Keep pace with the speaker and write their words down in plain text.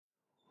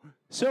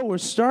So we're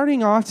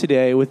starting off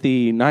today with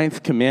the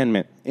ninth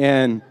commandment,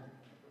 and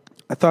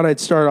I thought I'd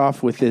start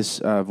off with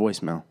this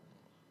voicemail.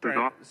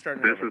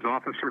 This is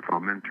Officer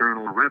from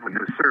Internal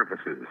Revenue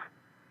Services.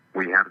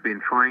 We have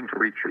been trying to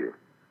reach you.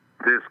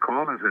 This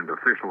call is an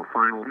official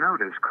final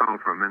notice call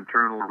from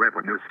Internal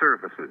Revenue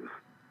Services.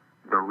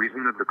 The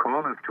reason of the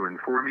call is to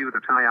inform you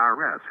that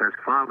IRS has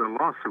filed a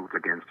lawsuit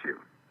against you.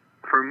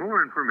 For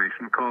more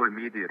information, call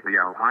immediately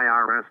our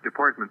IRS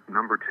department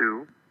number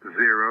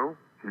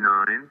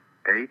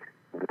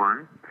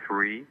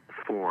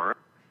 2098134.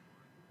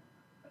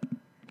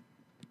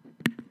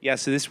 Yeah,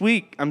 so this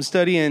week I'm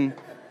studying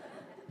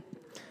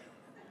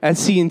at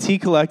C&T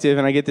Collective,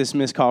 and I get this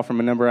missed call from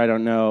a number I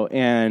don't know,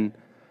 and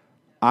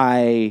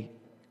I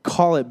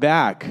call it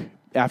back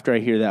after I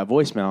hear that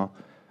voicemail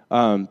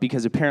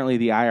because apparently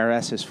the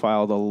IRS has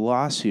filed a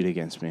lawsuit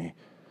against me.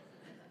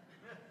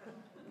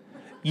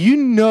 You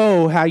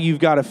know how you've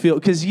got to feel,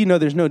 because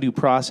there's no due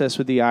process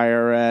with the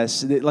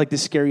IRS. Like the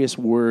scariest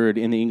word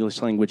in the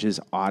English language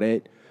is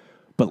audit,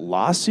 but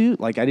lawsuit?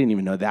 Like I didn't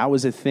even know that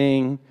was a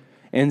thing.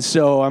 And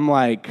so I'm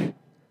like,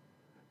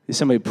 is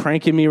somebody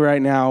pranking me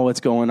right now? What's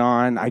going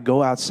on? I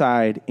go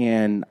outside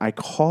and I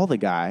call the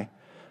guy,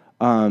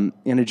 and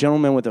a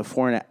gentleman with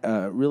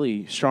a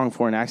really strong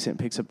foreign accent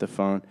picks up the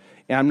phone.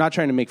 And I'm not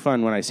trying to make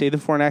fun when I say the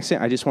foreign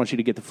accent. I just want you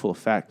to get the full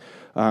effect.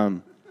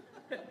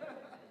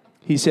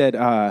 He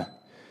said,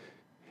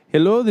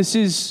 hello, this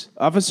is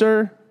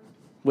Officer.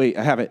 Wait,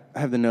 I have it. I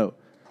have the note.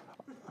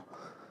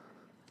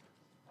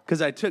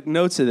 Because I took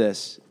notes of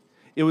this.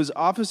 It was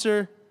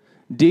Officer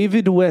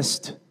David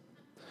West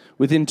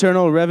with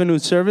Internal Revenue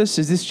Service.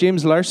 Is this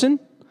James Larson?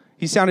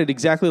 He sounded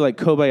exactly like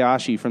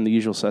Kobayashi from The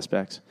Usual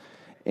Suspects.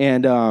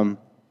 And I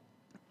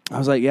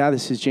was like, yeah,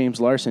 this is James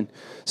Larson.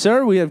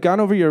 Sir, we have gone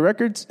over your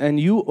records, and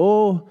you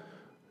owe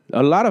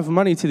a lot of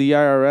money to the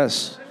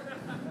IRS.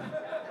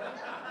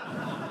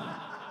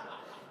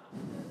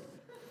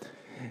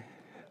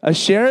 A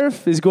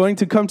sheriff is going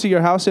to come to your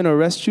house and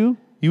arrest you.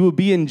 You will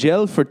be in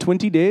jail for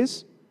 20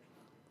 days.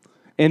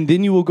 And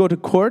then you will go to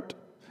court.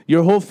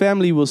 Your whole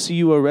family will see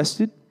you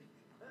arrested.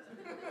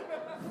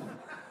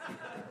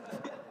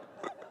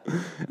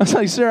 I was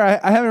like, sir,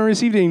 I haven't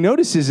received any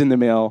notices in the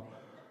mail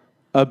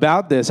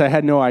about this. I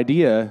had no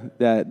idea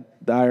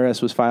that the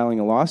IRS was filing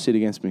a lawsuit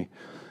against me.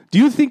 Do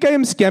you think I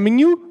am scamming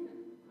you?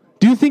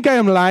 Do you think I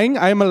am lying?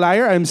 I am a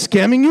liar? I am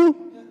scamming you?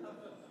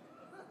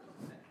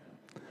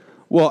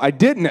 Well, I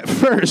didn't at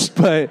first,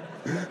 but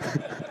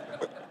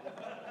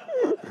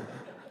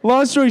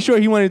long story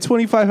short, he wanted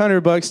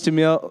 $2,500 to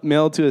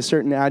mail to a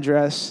certain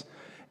address.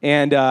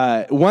 And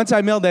once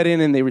I mailed that in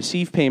and they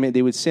received payment,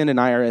 they would send an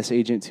IRS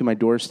agent to my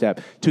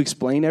doorstep to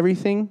explain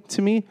everything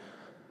to me,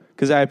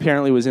 because I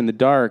apparently was in the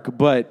dark.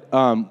 But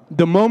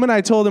the moment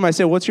I told him, I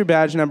said, what's your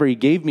badge number? He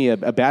gave me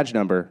a badge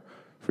number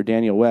for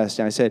Daniel West.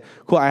 And I said,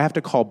 cool, I have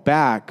to call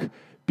back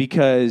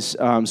because,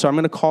 so I'm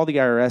going to call the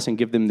IRS and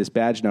give them this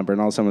badge number.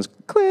 And all of a sudden it was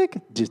click,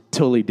 just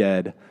totally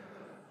dead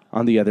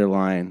on the other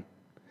line.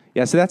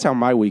 Yeah, so that's how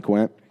my week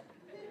went.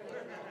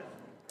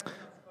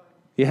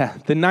 Yeah,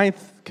 the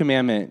ninth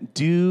commandment,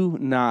 do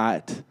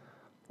not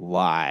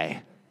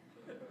lie.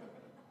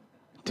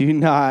 Do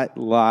not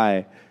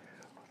lie.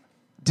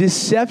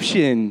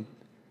 Deception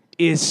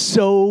is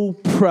so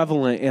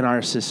prevalent in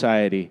our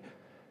society,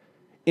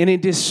 and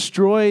it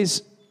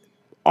destroys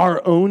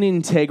our own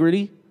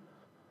integrity.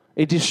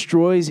 It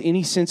destroys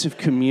any sense of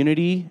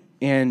community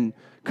and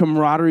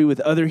camaraderie with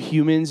other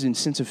humans and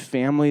sense of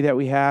family that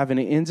we have, and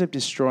it ends up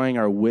destroying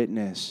our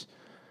witness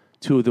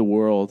to the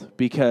world,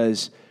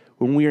 because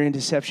when we are in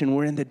deception,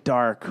 we're in the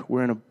dark.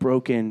 We're in a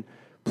broken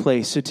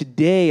place. So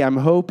today, I'm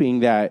hoping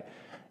that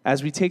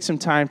as we take some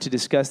time to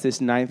discuss this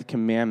ninth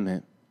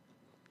commandment,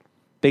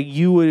 that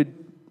you would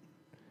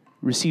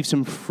receive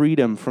some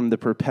freedom from the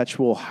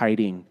perpetual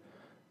hiding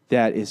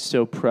that is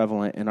so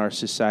prevalent in our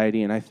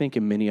society, and I think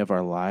in many of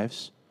our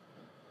lives.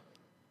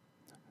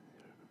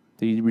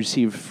 That you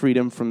receive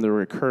freedom from the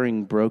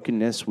recurring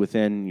brokenness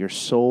within your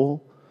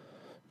soul,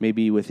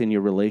 maybe within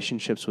your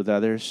relationships with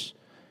others,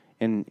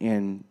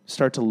 and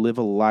start to live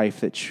a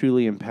life that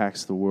truly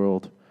impacts the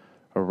world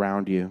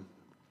around you.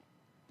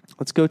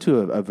 Let's go to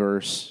a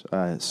verse,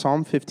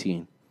 Psalm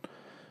 15.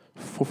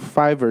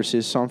 5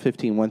 verses, Psalm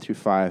 15, 1 through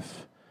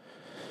 5.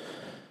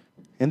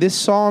 And this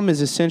psalm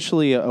is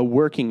essentially a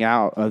working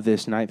out of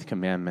this ninth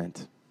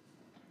commandment.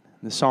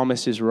 The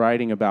psalmist is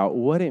writing about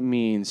what it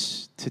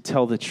means to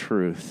tell the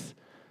truth.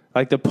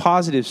 Like the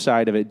positive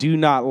side of it, do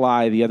not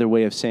lie. The other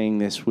way of saying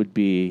this would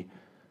be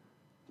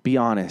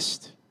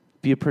honest.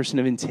 Be a person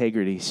of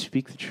integrity.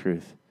 Speak the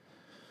truth.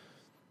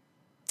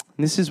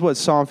 And this is what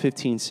Psalm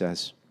 15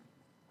 says.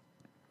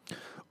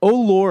 O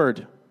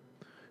Lord,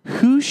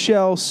 who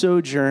shall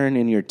sojourn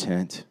in your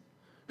tent?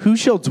 Who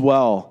shall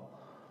dwell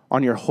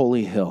on your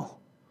holy hill?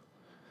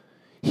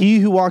 He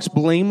who walks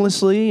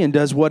blamelessly and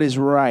does what is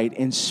right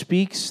and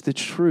speaks the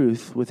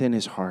truth within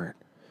his heart,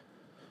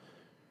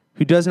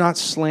 who does not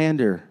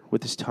slander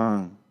with his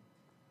tongue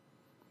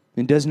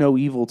and does no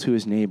evil to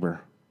his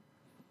neighbor,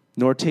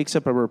 nor takes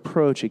up a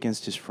reproach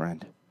against his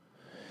friend.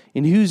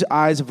 in whose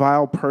eyes a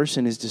vile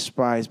person is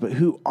despised, but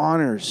who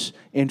honors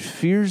and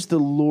fears the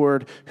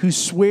Lord, who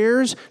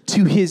swears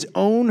to his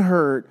own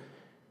hurt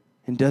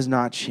and does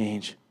not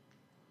change,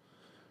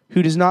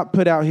 who does not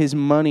put out his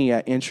money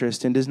at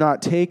interest and does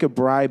not take a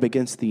bribe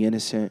against the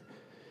innocent.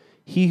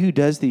 He who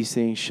does these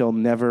things shall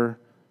never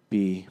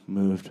be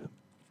moved.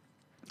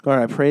 Lord,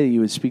 I pray that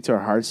you would speak to our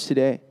hearts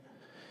today,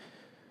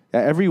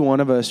 that every one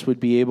of us would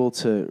be able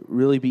to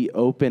really be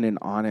open and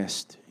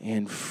honest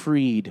and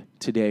freed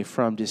today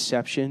from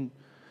deception,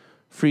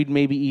 freed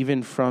maybe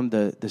even from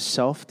the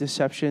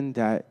self-deception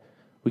that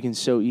we can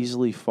so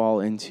easily fall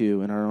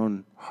into in our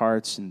own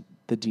hearts, and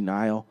the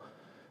denial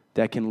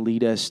that can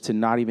lead us to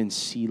not even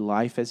see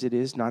life as it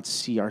is, not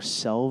see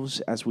ourselves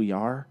as we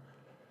are.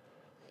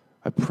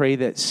 I pray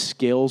that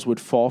scales would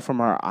fall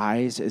from our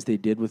eyes as they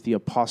did with the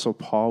Apostle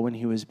Paul when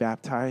he was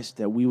baptized,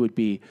 that we would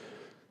be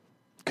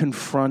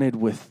confronted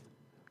with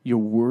your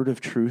word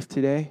of truth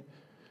today,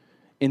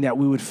 and that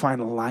we would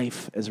find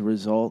life as a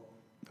result,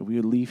 that we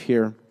would leave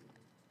here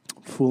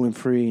full and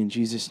free. In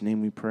Jesus' name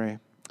we pray.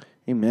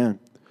 Amen.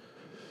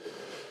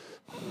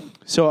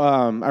 So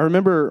I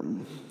remember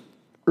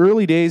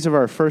early days of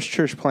our first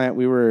church plant,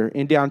 we were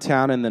in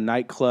downtown in the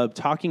nightclub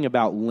talking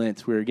about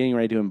Lent. We were getting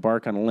ready to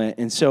embark on Lent.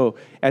 And so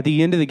at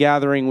the end of the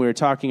gathering, we were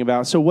talking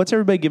about, so what's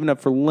everybody giving up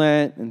for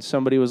Lent? And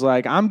somebody was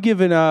like, I'm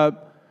giving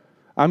up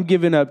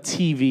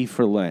TV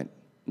for Lent.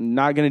 I'm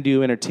not going to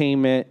do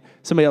entertainment.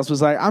 Somebody else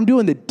was like, I'm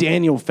doing the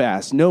Daniel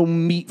fast. No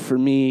meat for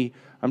me.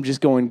 I'm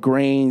just going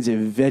grains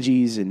and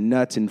veggies and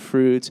nuts and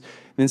fruits.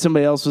 And then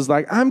somebody else was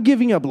like, I'm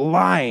giving up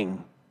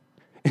lying.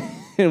 And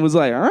it was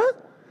like, huh?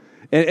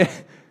 And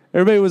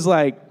everybody was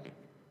like,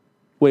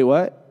 wait,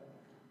 what?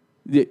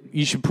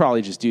 You should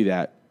probably just do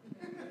that.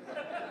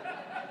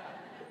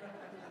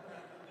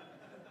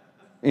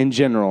 In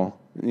general,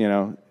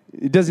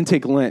 it doesn't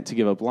take Lent to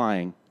give up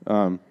lying.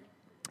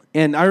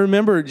 And I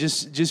remember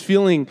just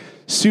feeling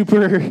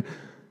super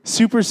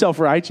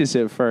self-righteous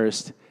at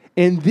first.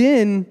 And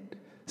then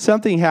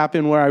something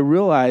happened where I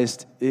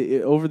realized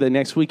over the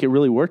next week, it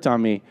really worked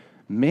on me.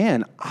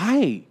 Man,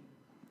 I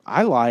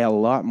lie a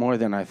lot more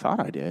than I thought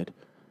I did.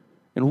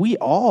 And we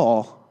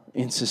all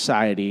in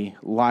society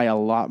lie a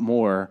lot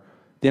more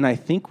than I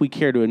think we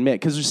care to admit.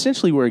 Because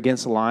essentially we're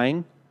against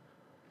lying,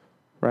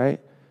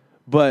 right?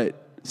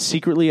 But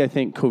secretly, I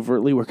think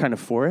covertly, we're kind of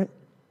for it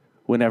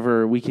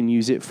whenever we can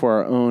use it for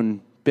our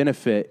own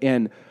benefit.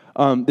 And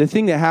the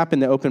thing that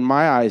happened that opened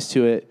my eyes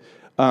to it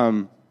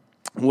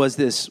was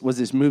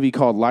this movie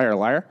called Liar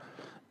Liar.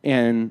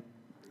 And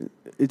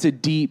it's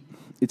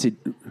a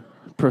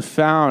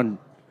profound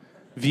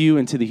view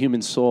into the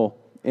human soul.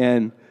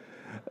 And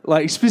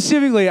like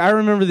specifically, I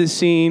remember the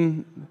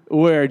scene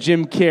where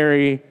Jim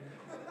Carrey,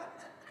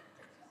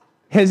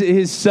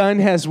 his son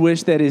has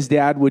wished that his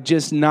dad would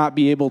just not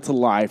be able to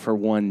lie for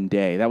one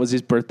day. That was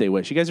his birthday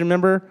wish. You guys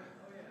remember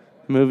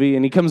the movie?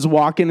 And he comes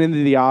walking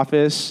into the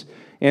office,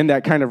 and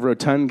that kind of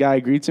rotund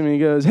guy greets him, and he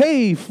goes,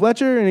 "Hey,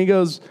 Fletcher." And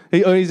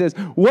he says,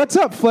 "What's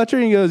up, Fletcher?"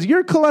 And he goes,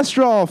 "Your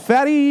cholesterol,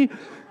 fatty."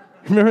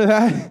 Remember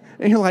that?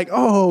 And you're like,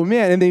 oh,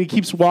 man. And then he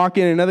keeps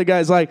walking, and another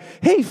guy's like,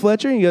 "Hey,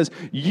 Fletcher." And he goes,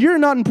 "You're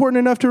not important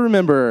enough to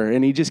remember."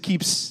 And he just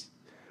keeps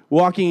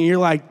walking, and you're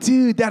like,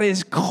 dude, that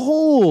is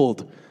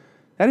cold.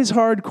 That is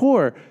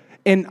hardcore.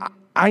 And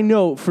I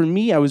know, for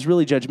me, I was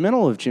really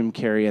judgmental of Jim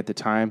Carrey at the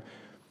time.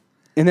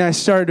 And then I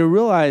started to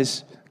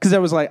realize, because I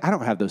was like, I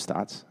don't have those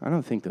thoughts. I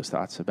don't think those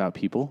thoughts about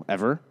people,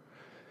 ever.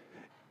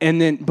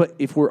 And then, but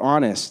if we're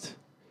honest,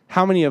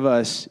 how many of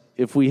us,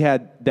 if we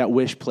had that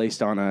wish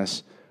placed on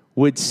us,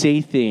 would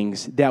say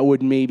things that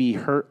would maybe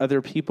hurt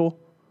other people?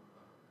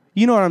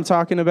 You know what I'm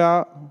talking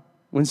about?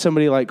 When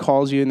somebody like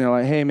calls you and they're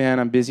like, "Hey man,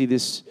 I'm busy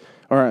this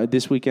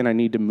weekend, I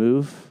need to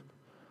move.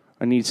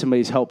 I need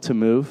somebody's help to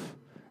move."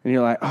 And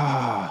you're like,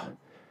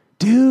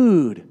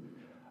 dude,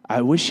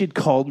 I wish you'd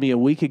called me a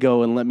week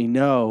ago and let me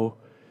know,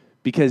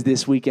 because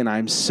this weekend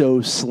I'm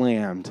so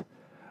slammed.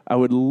 I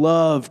would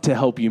love to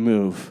help you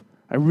move.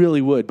 I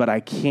really would, but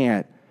I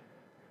can't.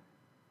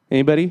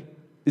 Anybody?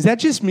 Is that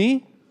just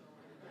me?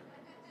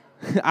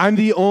 I'm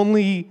the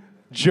only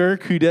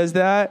jerk who does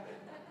that?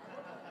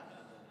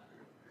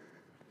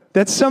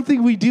 That's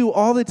something we do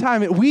all the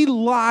time. We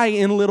lie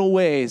in little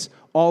ways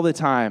all the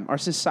time. Our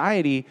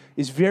society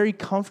is very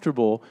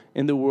comfortable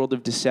in the world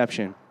of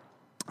deception.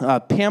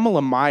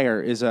 Pamela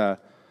Meyer is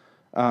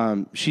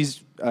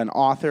she's an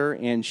author,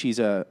 and she's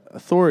an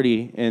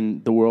authority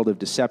in the world of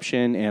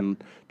deception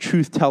and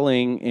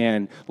truth-telling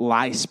and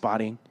lie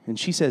spotting. And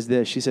she says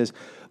this, she says,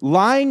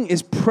 "Lying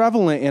is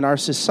prevalent in our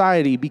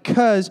society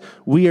because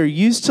we are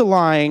used to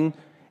lying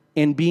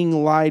and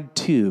being lied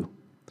to.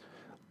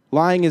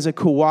 Lying is a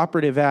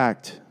cooperative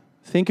act.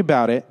 Think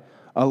about it.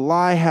 A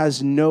lie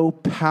has no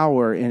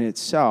power in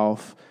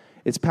itself.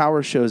 Its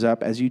power shows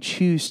up as you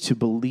choose to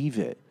believe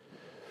it."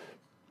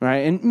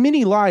 Right? And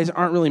many lies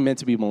aren't really meant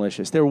to be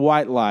malicious. They're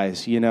white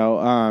lies,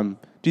 Do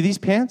these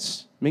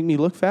pants make me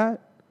look fat?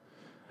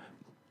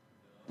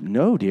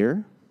 No,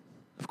 dear.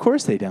 Of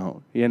course they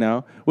don't,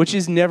 which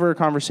is never a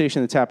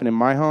conversation that's happened in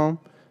my home,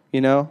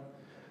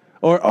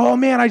 Or, oh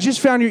man, I just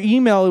found your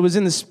email. It was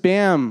in the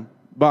spam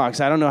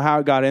box. I don't know how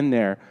it got in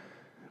there.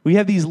 We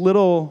have these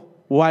little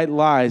white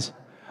lies.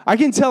 I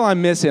can tell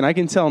I'm missing. I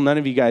can tell none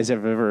of you guys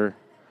have ever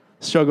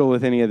struggled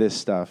with any of this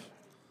stuff.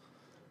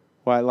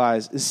 White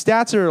lies. The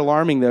stats are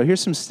alarming, though.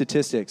 Here's some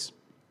statistics.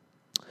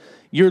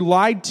 You're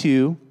lied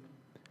to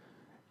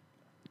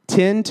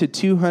 10 to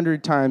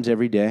 200 times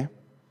every day.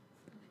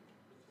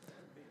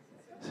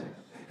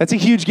 That's a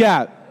huge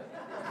gap.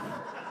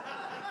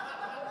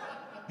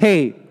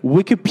 Hey,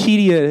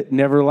 Wikipedia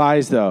never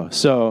lies, though.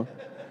 So,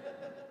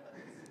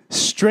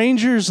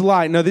 strangers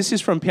lie. No, this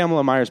is from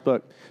Pamela Meyer's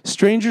book.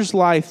 Strangers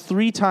lie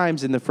 3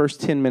 times in the first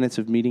 10 minutes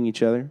of meeting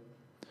each other.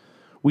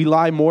 We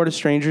lie more to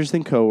strangers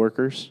than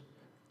coworkers.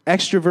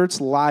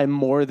 Extroverts lie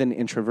more than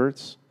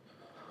introverts.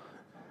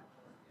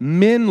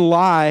 Men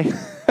lie.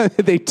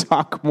 They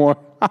talk more.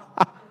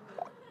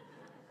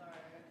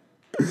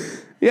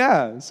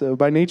 Yeah, so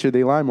by nature,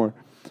 they lie more.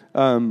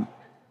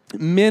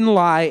 Men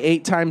lie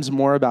 8 times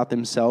more about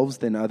themselves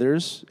than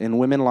others, and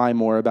women lie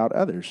more about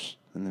others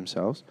than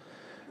themselves.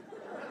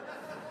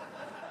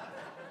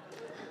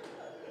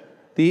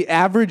 The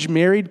average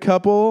married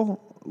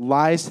couple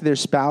lies to their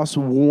spouse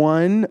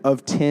 1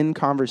 of 10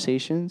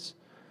 conversations.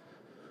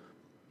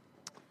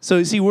 So,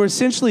 you see, we're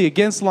essentially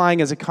against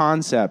lying as a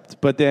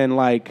concept, but then,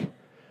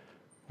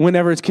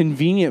 whenever it's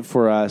convenient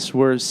for us,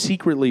 we're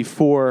secretly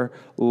for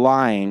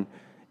lying.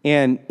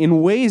 And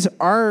in ways,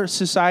 our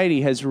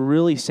society has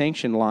really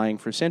sanctioned lying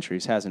for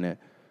centuries, hasn't it?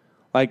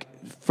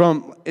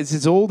 It's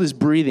as old as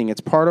breathing.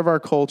 It's part of our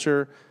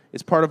culture.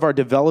 It's part of our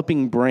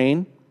developing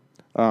brain,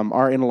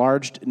 our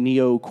enlarged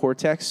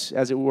neocortex,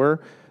 as it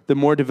were. The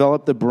more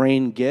developed the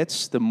brain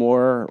gets, the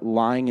more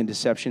lying and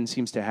deception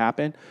seems to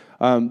happen.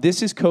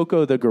 This is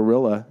Coco the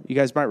gorilla. You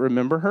guys might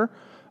remember her.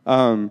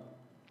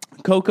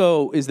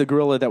 Coco is the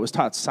gorilla that was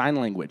taught sign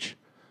language.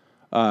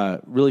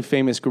 Really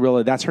famous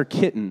gorilla. That's her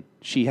kitten.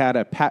 She had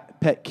a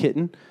pet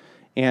kitten,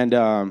 and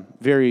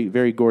very,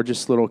 very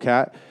gorgeous little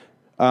cat.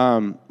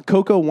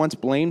 Coco once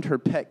blamed her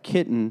pet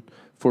kitten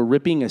for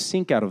ripping a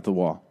sink out of the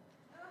wall.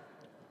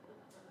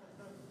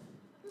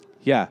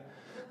 Yeah.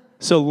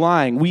 So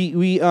lying.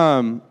 We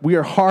are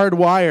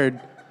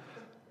hardwired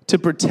to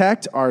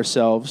protect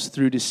ourselves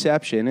through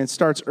deception. It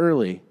starts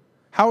early.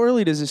 How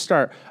early does it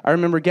start? I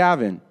remember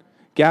Gavin.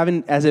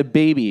 Gavin as a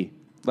baby,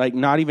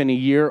 not even a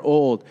year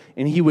old,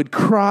 and he would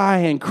cry,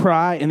 and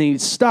then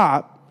he'd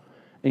stop,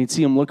 and you'd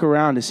see him look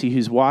around to see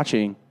who's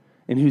watching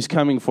and who's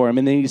coming for him,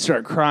 and then he'd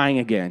start crying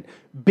again.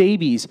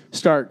 Babies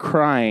start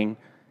crying,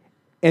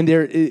 and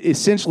they're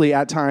essentially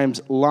at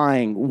times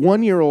lying.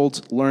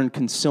 1-year-olds learn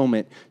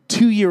concealment.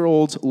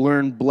 2-year-olds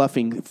learn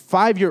bluffing.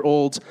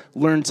 5-year-olds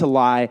learn to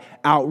lie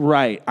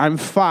outright. I'm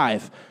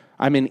 5.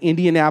 I'm in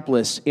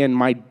Indianapolis, and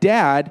my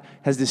dad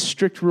has this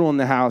strict rule in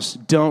the house: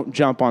 don't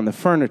jump on the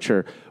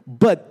furniture.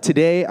 But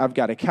today, I've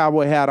got a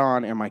cowboy hat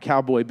on and my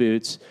cowboy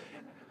boots.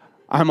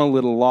 I'm a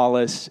little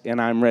lawless,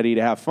 and I'm ready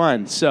to have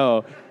fun.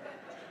 So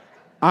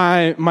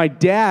my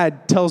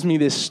dad tells me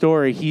this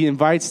story. He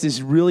invites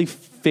this really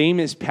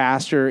famous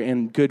pastor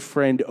and good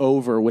friend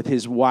over with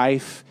his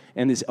wife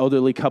and this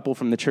elderly couple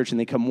from the church, and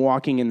they come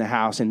walking in the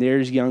house, and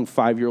there's young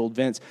 5-year-old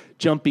Vince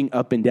jumping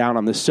up and down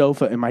on the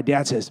sofa, and my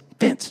dad says,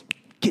 "Vince,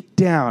 get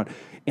down."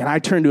 And I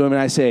turn to him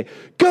and I say,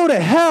 "Go to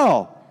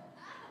hell."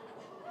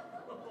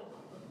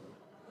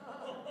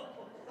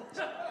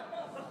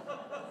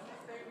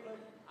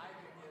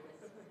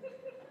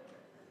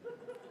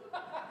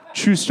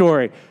 True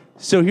story.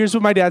 So here's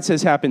what my dad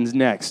says happens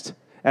next.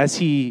 As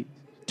he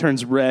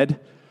turns red,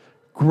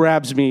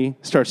 grabs me,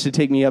 starts to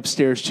take me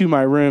upstairs to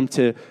my room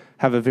to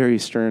have a very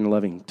stern,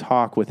 loving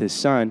talk with his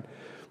son,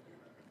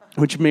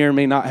 which may or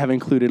may not have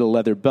included a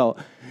leather belt.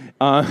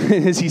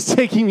 As he's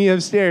taking me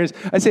upstairs,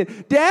 I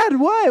said, "Dad,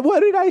 what?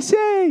 What did I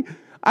say?"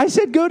 I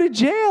said, "Go to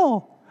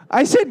jail."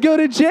 I said, "Go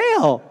to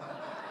jail."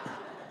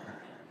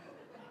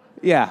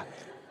 Yeah.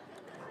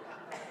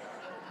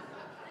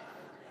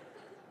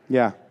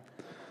 Yeah.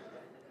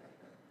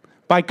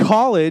 By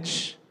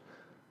college,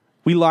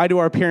 we lie to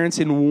our parents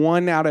in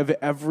 1 out of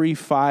every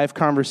 5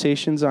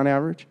 conversations on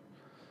average.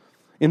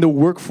 In the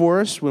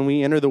workforce, when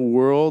we enter the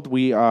world,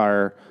 we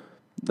are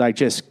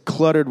just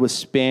cluttered with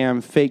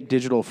spam, fake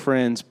digital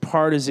friends,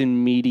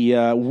 partisan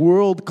media,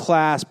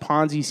 world-class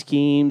Ponzi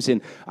schemes,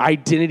 and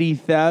identity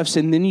thefts.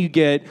 And then you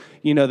get,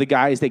 the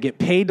guys that get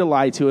paid to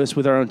lie to us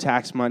with our own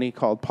tax money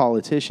called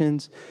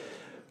politicians.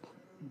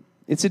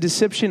 It's a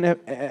deception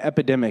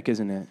epidemic,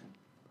 isn't it?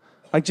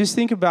 Just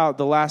think about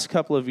the last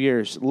couple of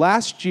years.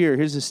 Last year,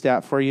 here's a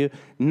stat for you,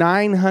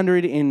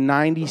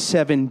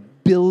 $997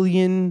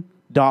 billion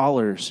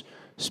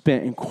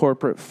spent in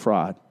corporate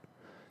fraud.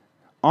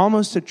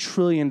 Almost $1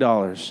 trillion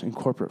in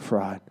corporate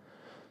fraud.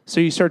 So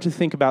you start to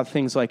think about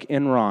things like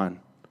Enron,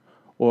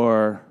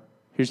 or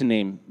here's a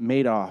name,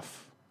 Madoff.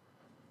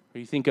 Or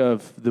you think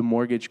of the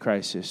mortgage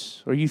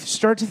crisis. Or you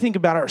start to think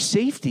about our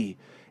safety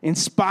and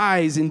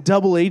spies and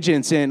double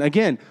agents and,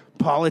 again,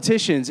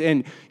 politicians.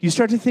 And you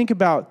start to think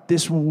about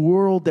this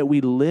world that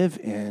we live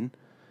in.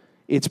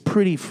 It's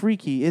pretty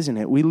freaky, isn't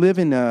it? We live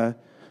in a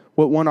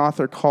what one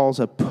author calls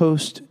a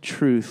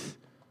post-truth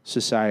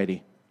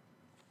society.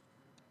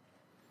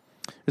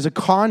 There's a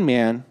con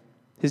man,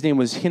 his name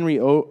was Henry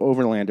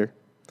Overlander,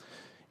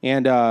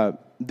 and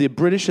the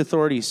British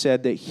authorities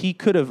said that he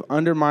could have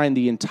undermined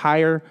the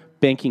entire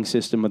banking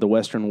system of the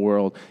Western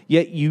world,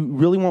 yet you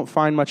really won't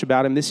find much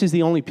about him. This is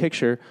the only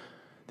picture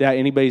that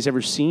anybody's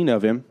ever seen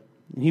of him.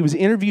 He was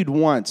interviewed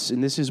once,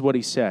 and this is what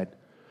he said.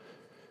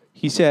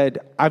 He said,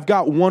 "I've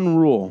got one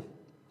rule.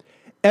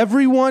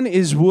 Everyone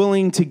is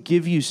willing to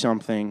give you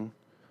something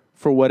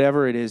for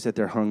whatever it is that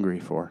they're hungry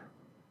for."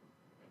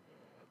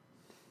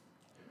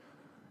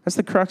 That's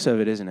the crux of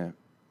it, isn't it?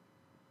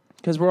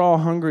 Because we're all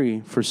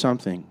hungry for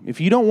something.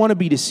 If you don't want to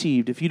be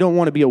deceived, if you don't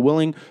want to be a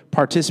willing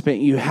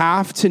participant, you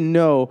have to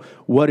know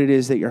what it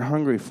is that you're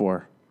hungry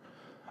for.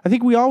 I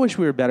think we all wish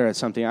we were better at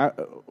something.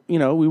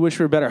 We wish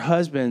we were better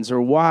husbands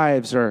or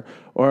wives or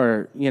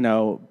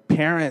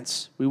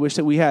parents. We wish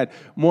that we had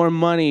more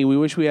money. We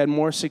wish we had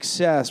more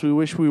success. We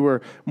wish we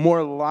were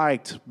more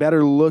liked,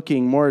 better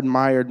looking, more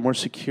admired, more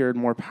secured,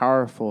 more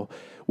powerful.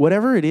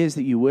 Whatever it is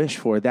that you wish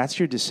for, that's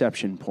your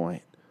deception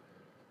point.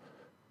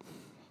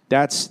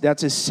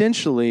 That's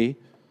essentially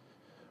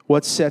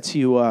what sets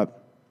you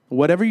up.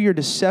 Whatever your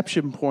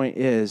deception point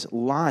is,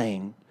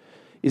 lying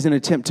is an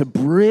attempt to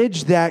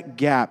bridge that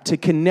gap, to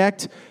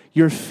connect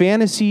your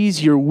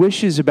fantasies, your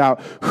wishes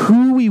about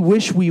who we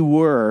wish we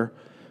were,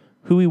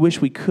 who we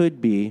wish we could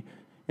be,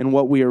 and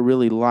what we are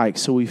really like.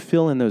 So we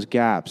fill in those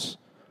gaps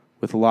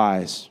with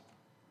lies.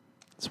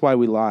 That's why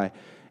we lie.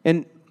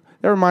 And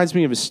that reminds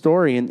me of a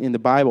story in the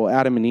Bible,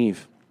 Adam and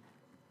Eve.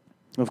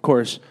 Of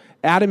course,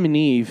 Adam and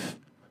Eve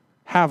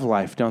have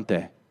life, don't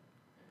they?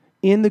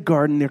 In the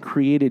garden, they're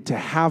created to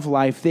have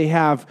life. They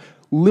have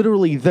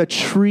literally the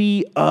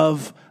tree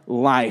of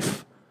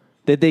life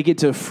that they get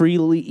to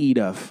freely eat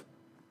of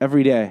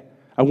every day.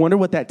 I wonder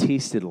what that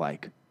tasted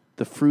like,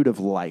 the fruit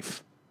of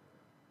life.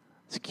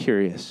 It's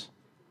curious.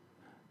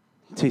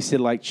 It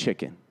tasted like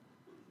chicken.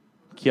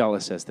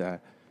 Kiala says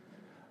that.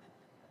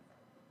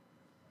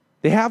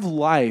 They have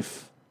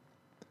life,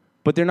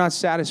 but they're not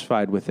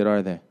satisfied with it,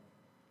 are they?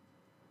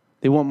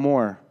 They want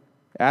more.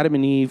 Adam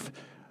and Eve,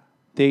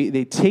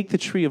 they take the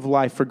tree of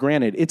life for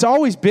granted. It's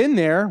always been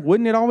there.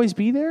 Wouldn't it always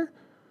be there?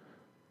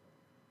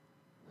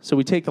 So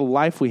we take the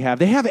life we have.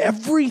 They have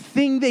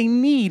everything they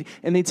need,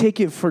 and they take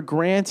it for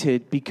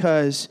granted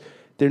because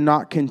they're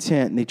not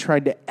content, and they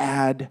tried to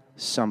add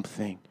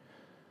something.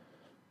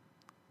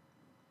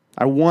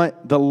 I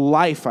want the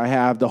life I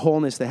have, the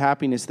wholeness, the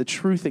happiness, the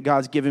truth that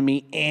God's given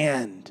me,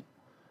 and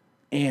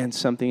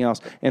something else.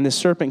 And the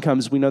serpent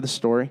comes. We know the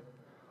story.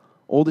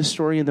 Oldest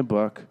story in the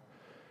book.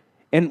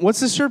 And what's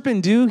the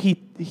serpent do? He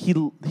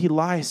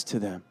lies to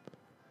them.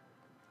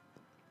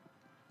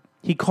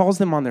 He calls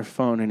them on their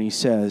phone and he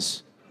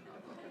says,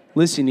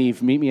 "Listen,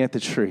 Eve, meet me at the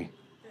tree.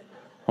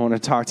 I want to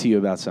talk to you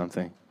about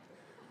something."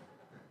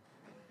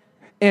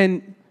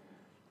 And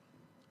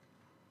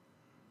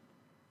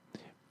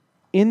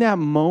in that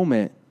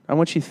moment, I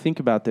want you to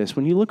think about this.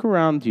 When you look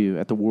around you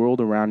at the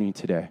world around you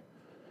today,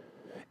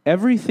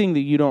 everything that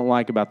you don't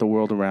like about the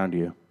world around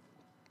you,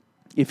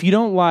 if you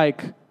don't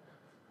like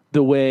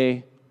the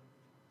way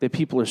that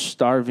people are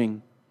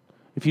starving,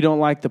 if you don't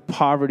like the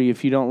poverty,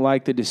 if you don't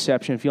like the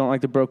deception, if you don't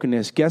like the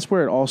brokenness, guess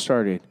where it all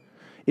started?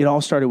 It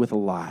all started with a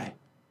lie.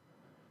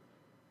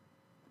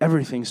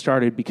 Everything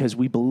started because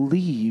we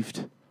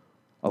believed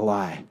a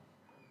lie.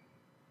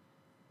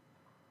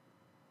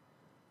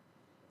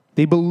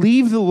 They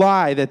believed the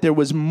lie that there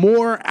was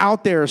more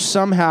out there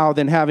somehow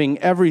than having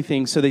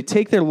everything, so they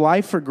take their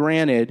life for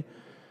granted,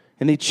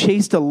 and they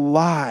chased a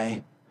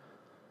lie.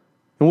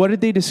 And what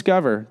did they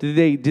discover? Did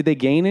they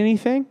gain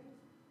anything?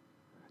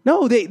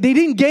 No, they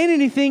didn't gain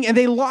anything, and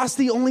they lost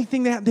the only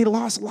thing they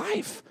lost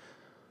life.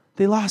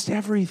 They lost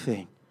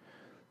everything.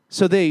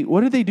 So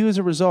what did they do as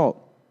a result?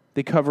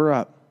 They cover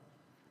up.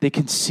 They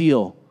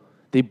conceal.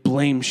 They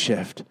blame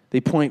shift.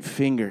 They point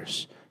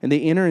fingers. And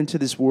they enter into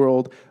this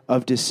world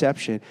of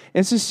deception.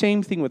 And it's the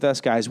same thing with us,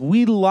 guys.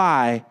 We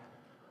lie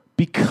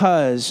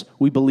because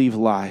we believe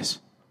lies.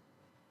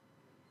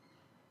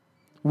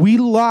 We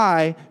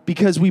lie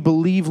because we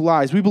believe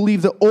lies. We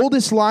believe the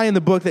oldest lie in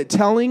the book, that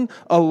telling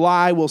a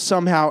lie will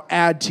somehow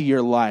add to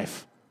your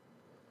life.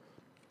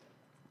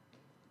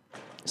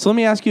 So let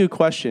me ask you a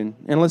question,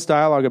 and let's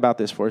dialogue about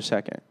this for a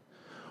second.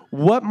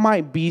 What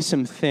might be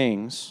some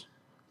things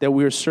that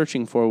we're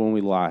searching for when we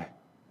lie?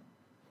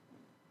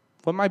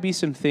 What might be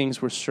some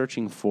things we're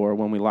searching for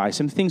when we lie?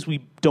 Some things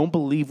we don't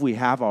believe we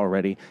have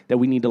already that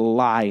we need to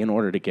lie in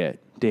order to get.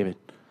 David?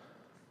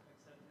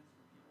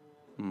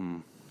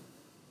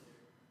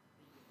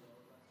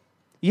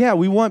 Yeah,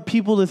 we want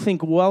people to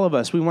think well of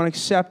us. We want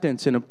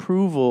acceptance and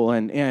approval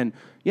and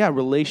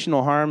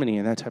relational harmony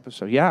and that type of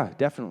stuff. Yeah,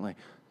 definitely.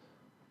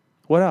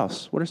 What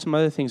else? What are some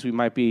other things we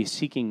might be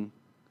seeking?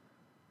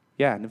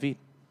 Yeah, Naveed.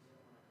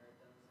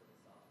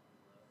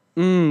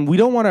 We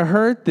don't want to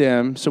hurt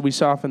them, so we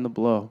soften the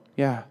blow.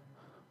 Yeah.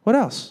 What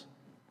else?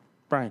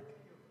 Brian.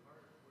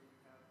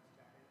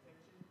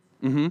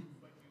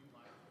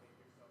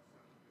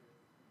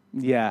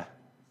 Yeah.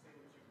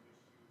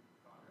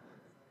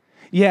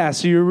 Yeah,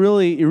 so you're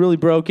really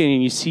broken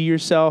and you see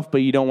yourself, but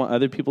you don't want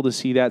other people to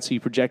see that, so you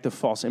project a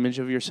false image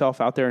of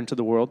yourself out there into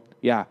the world.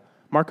 Yeah.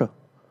 Marco.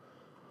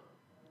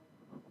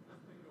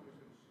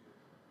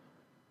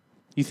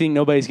 You think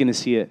nobody's going to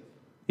see it.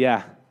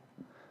 Yeah.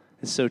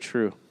 It's so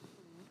true.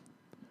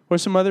 What are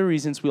some other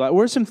reasons we lie?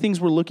 What are some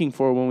things we're looking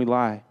for when we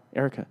lie?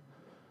 Erica.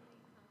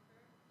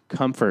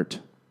 Comfort.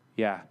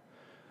 Yeah.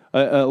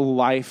 A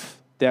life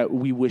that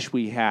we wish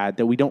we had,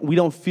 that we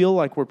don't feel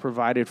like we're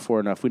provided for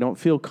enough. We don't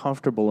feel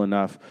comfortable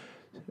enough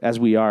as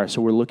we are,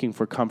 so we're looking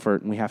for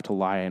comfort, and we have to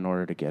lie in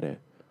order to get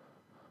it.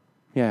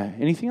 Yeah.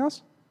 Anything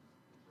else?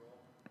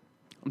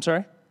 I'm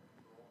sorry?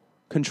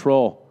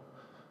 Control.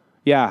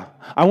 Yeah.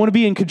 I want to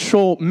be in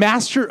control,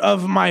 master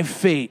of my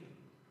fate.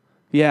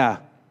 Yeah.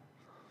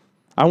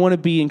 I want to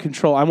be in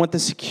control. I want the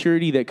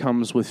security that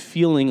comes with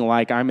feeling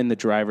like I'm in the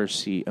driver's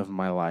seat of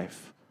my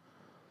life.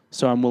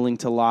 So I'm willing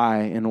to lie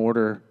in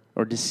order,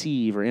 or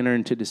deceive, or enter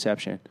into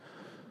deception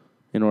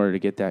in order to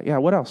get that. Yeah,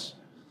 what else?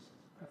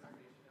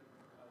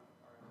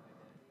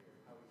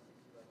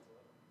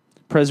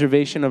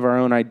 Preservation of our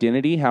own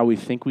identity, how we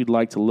think we'd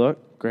like to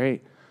look.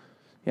 Great.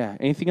 Yeah,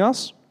 anything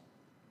else?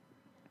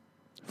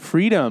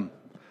 Freedom.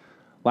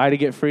 Lie to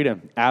get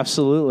freedom.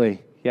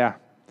 Absolutely. Yeah.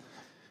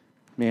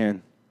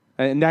 Man.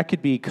 And that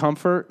could be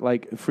comfort,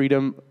 like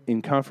freedom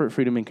in comfort,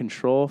 freedom in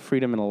control,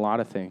 freedom in a lot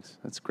of things.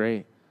 That's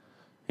great.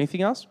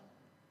 Anything else?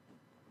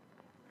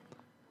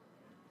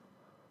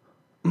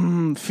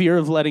 Fear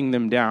of letting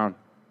them down,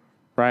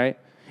 right?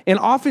 And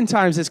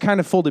oftentimes it's kind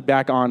of folded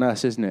back on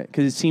us, isn't it?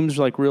 Because it seems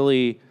like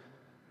really,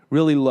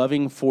 really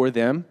loving for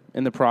them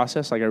in the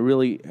process. Like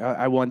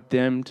I want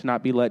them to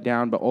not be let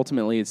down, but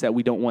ultimately it's that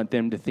we don't want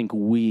them to think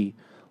we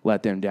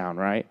let them down,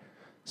 right?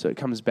 So it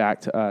comes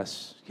back to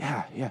us.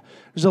 Yeah.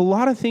 There's a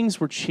lot of things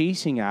we're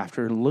chasing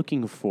after and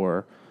looking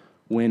for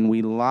when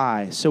we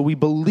lie. So we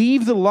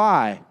believe the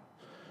lie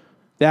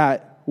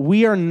that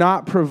we are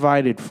not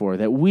provided for,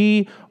 that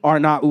we are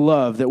not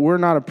loved, that we're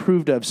not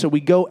approved of. So we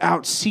go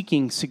out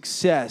seeking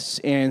success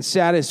and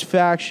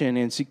satisfaction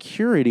and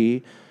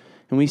security,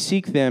 and we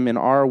seek them in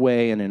our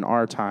way and in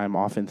our time,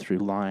 often through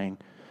lying.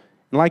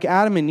 And like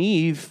Adam and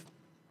Eve,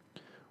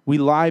 we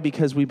lie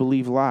because we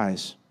believe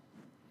lies.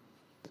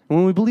 And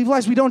when we believe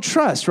lies, we don't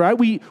trust, right?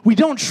 We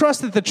don't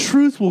trust that the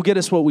truth will get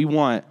us what we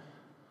want.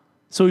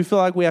 So we feel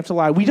like we have to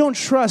lie. We don't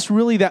trust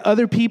really that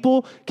other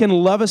people can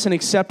love us and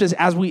accept us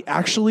as we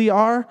actually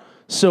are,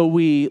 so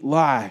we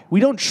lie. We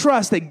don't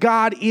trust that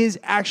God is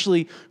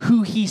actually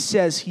who he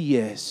says he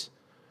is.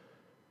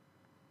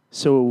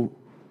 So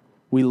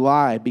we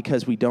lie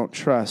because we don't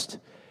trust.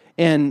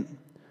 And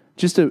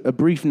just a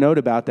brief note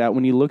about that,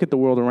 when you look at the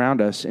world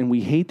around us, and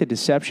we hate the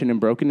deception and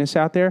brokenness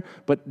out there,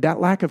 but that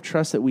lack of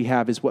trust that we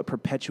have is what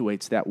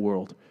perpetuates that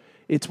world.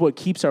 It's what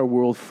keeps our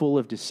world full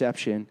of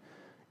deception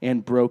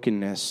and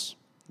brokenness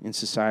in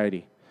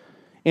society.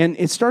 And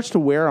it starts to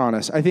wear on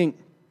us. I think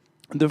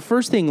the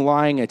first thing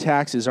lying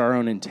attacks is our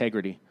own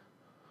integrity,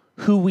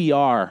 who we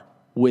are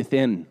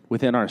within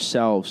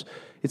ourselves.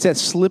 It's that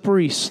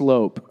slippery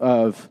slope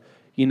of,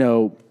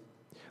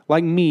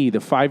 like me, the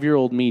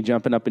 5-year-old me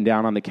jumping up and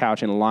down on the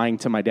couch and lying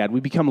to my dad. We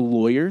become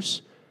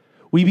lawyers.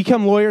 We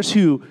become lawyers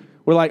who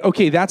we're like,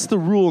 okay, that's the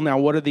rule. Now,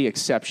 what are the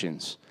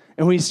exceptions?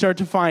 And we start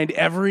to find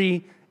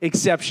every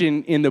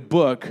exception in the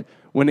book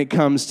when it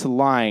comes to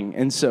lying.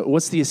 And so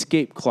what's the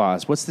escape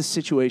clause? What's the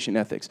situation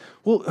ethics?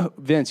 Well,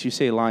 Vince, you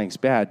say lying's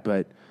bad,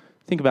 but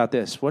think about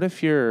this. What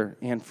if you're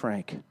Anne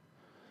Frank and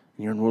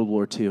you're in World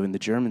War II and the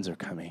Germans are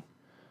coming?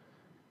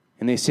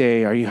 And they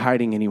say, are you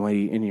hiding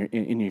anybody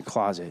in your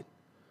closet?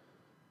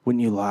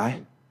 Wouldn't you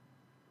lie?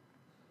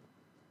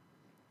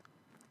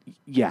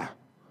 Yeah.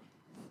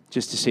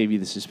 Just to save you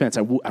the suspense,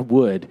 I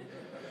would.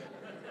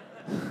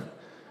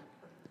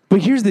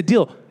 But here's the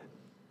deal.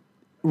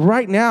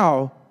 Right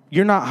now,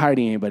 you're not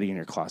hiding anybody in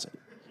your closet.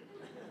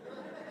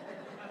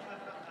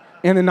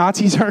 And the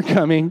Nazis aren't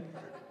coming.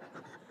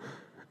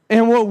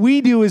 And what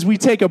we do is we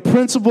take a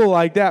principle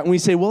like that and we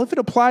say, well, if it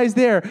applies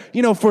there,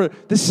 for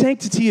the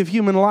sanctity of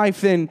human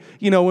life, then,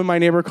 when my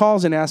neighbor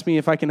calls and asks me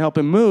if I can help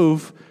him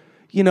move,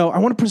 I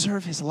want to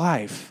preserve his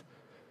life.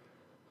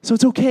 So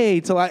it's okay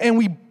to lie. And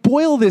we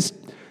boil this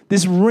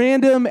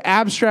random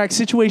abstract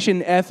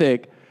situation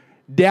ethic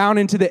down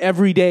into the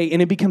everyday, and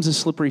it becomes a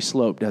slippery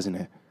slope, doesn't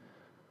it?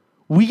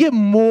 We get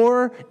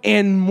more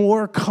and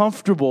more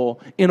comfortable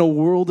in a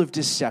world of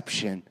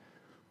deception.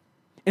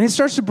 And it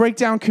starts to break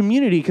down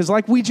community because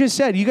like we just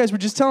said, you guys were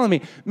just telling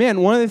me,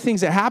 man, one of the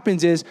things that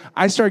happens is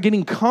I start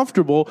getting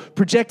comfortable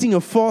projecting a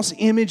false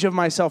image of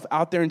myself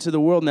out there into the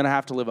world, and then I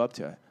have to live up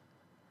to it.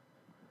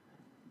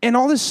 And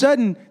all of a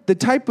sudden, the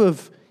type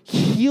of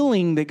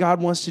healing that God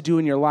wants to do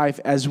in your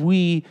life as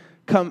we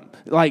come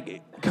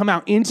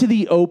out into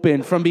the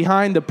open from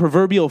behind the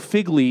proverbial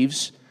fig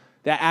leaves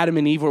that Adam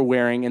and Eve were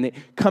wearing, and they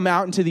come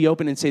out into the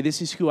open and say,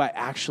 this is who I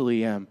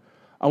actually am.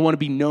 I want to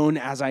be known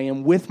as I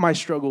am with my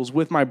struggles,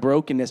 with my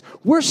brokenness.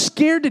 We're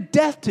scared to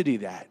death to do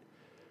that.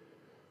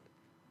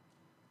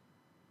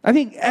 I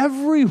think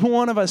every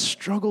one of us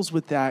struggles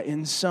with that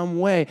in some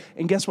way.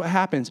 And guess what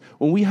happens?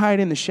 When we hide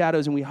in the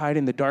shadows and we hide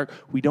in the dark,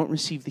 we don't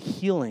receive the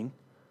healing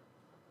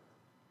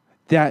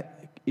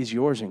that is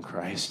yours in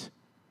Christ,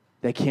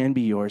 that can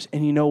be yours.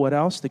 And you know what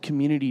else? The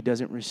community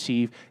doesn't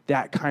receive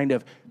that kind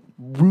of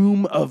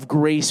room of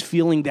grace,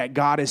 feeling that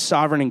God is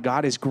sovereign and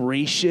God is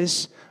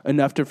gracious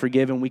enough to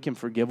forgive and we can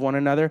forgive one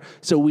another.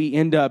 So we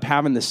end up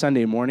having the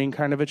Sunday morning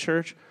kind of a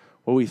church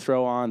where we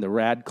throw on the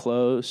rad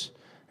clothes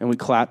and we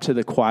clap to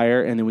the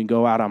choir, and then we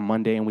go out on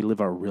Monday and we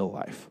live our real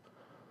life.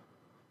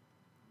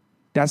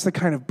 That's the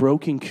kind of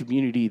broken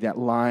community that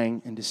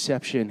lying and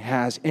deception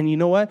has. And you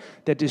know what?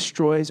 That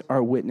destroys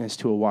our witness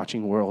to a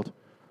watching world.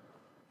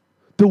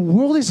 The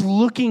world is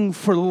looking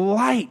for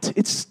light.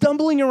 It's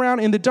stumbling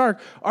around in the dark.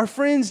 Our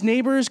friends,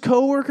 neighbors,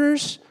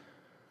 coworkers,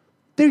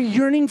 they're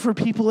yearning for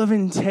people of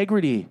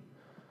integrity.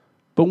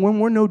 But when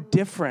we're no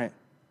different,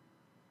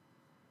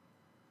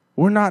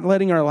 we're not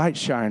letting our light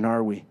shine,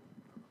 are we?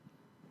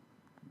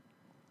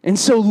 And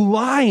so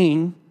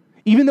lying,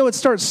 even though it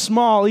starts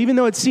small, even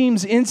though it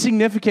seems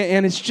insignificant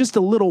and it's just a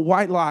little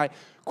white lie,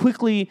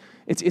 quickly,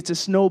 it's a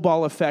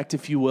snowball effect,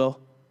 if you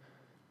will,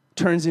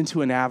 turns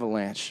into an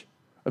avalanche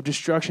of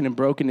destruction and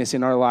brokenness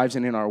in our lives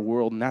and in our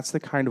world. And that's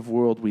the kind of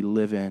world we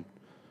live in.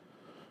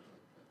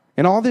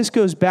 And all this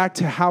goes back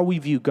to how we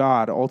view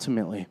God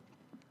ultimately.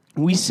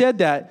 We said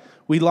that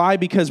we lie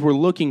because we're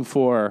looking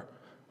for,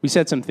 we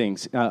said some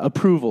things,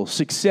 approval,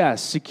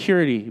 success,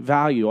 security,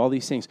 value, all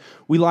these things.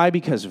 We lie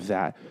because of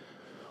that.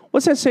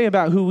 What's that say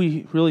about who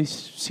we really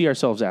see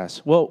ourselves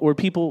as? Well, we're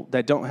people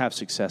that don't have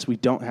success. We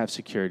don't have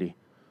security.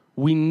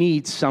 We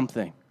need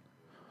something.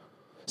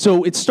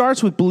 So it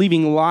starts with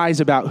believing lies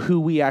about who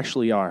we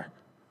actually are,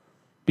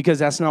 because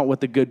that's not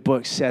what the good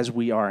book says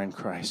we are in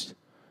Christ.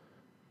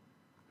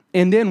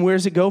 And then where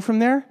does it go from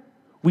there?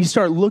 We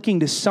start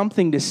looking to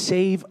something to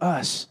save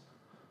us.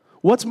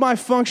 What's my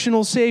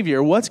functional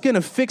savior? What's going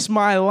to fix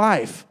my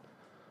life?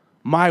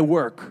 My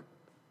work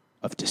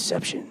of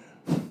deception.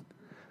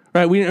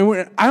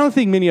 Right? I don't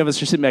think many of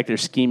us are sitting back there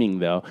scheming,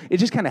 though. It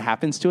just kind of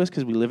happens to us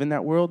because we live in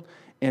that world.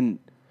 And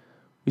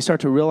we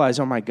start to realize,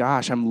 oh my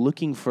gosh, I'm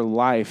looking for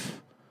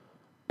life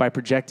by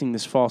projecting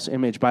this false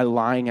image, by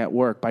lying at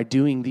work, by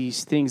doing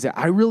these things that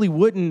I really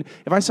wouldn't.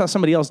 If I saw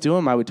somebody else do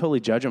them, I would totally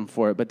judge them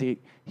for it. But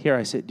here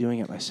I sit doing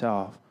it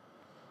myself.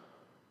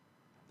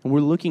 And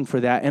we're looking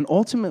for that. And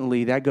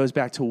ultimately, that goes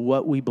back to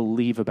what we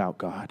believe about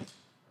God.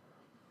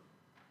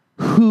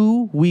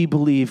 Who we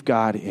believe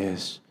God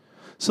is.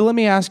 So let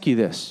me ask you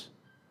this.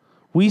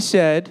 We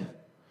said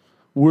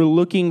we're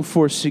looking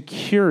for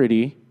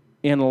security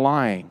in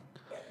lying.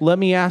 Let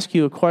me ask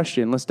you a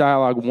question. Let's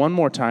dialogue one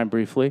more time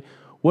briefly.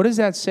 What does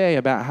that say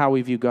about how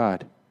we view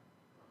God?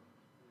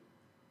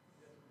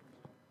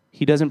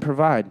 He doesn't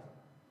provide.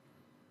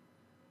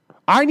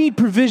 I need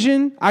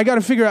provision. I got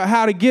to figure out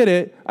how to get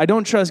it. I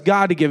don't trust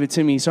God to give it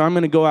to me, so I'm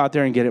going to go out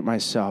there and get it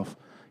myself.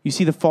 You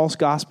see the false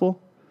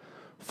gospel?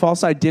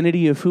 False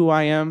identity of who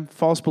I am,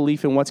 false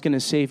belief in what's going to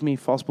save me,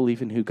 false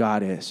belief in who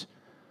God is.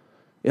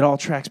 It all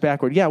tracks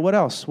backward. Yeah, what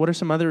else? What are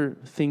some other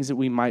things that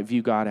we might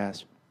view God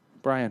as?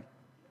 Brian?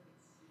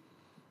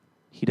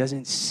 He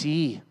doesn't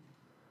see.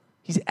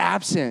 He's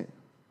absent.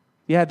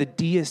 Yeah, the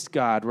deist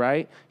God,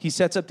 right? He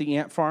sets up the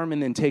ant farm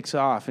and then takes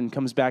off and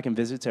comes back and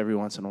visits every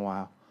once in a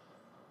while.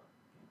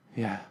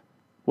 Yeah.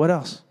 What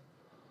else?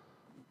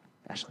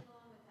 Ashley?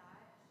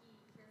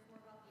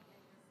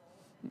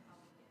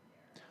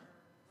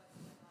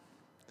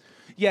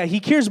 Yeah,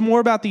 he cares more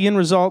about the end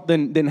result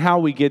than how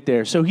we get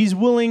there. So he's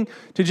willing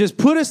to just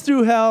put us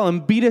through hell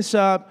and beat us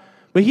up,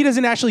 but he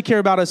doesn't actually care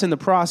about us in the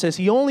process.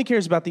 He only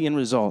cares about the end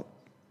result.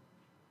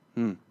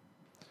 And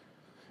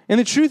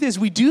the truth is,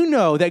 we do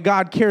know that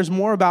God cares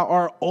more about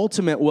our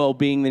ultimate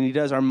well-being than he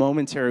does our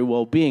momentary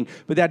well-being,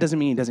 but that doesn't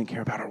mean he doesn't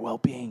care about our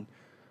well-being.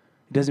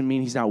 It doesn't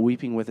mean he's not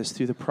weeping with us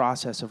through the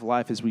process of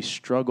life as we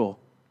struggle,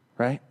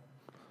 right?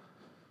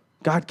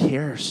 God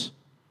cares.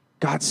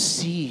 God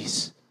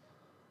sees.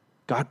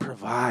 God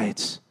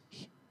provides.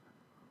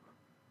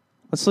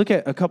 Let's look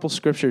at a couple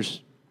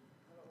scriptures.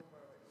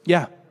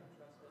 Yeah.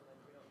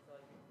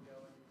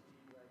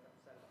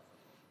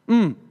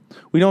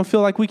 We don't feel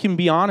like we can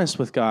be honest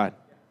with God.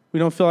 We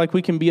don't feel like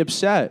we can be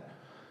upset.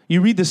 You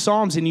read the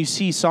Psalms and you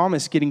see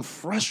psalmists getting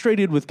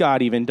frustrated with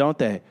God even, don't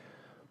they?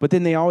 But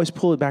then they always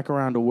pull it back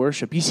around to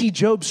worship. You see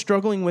Job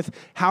struggling with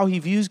how he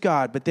views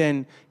God, but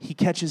then he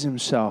catches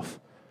himself.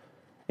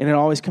 And it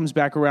always comes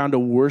back around to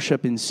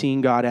worship and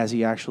seeing God as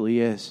he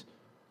actually is.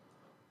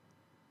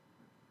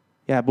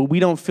 Yeah, but we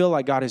don't feel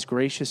like God is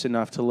gracious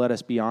enough to let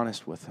us be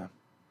honest with him.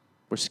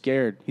 We're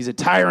scared. He's a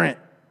tyrant.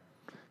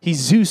 He's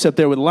Zeus up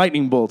there with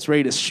lightning bolts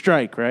ready to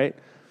strike, right?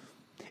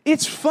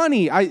 It's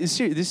funny. This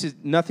is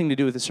nothing to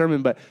do with the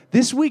sermon, but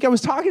this week I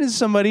was talking to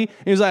somebody,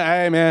 and he was like,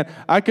 hey, man,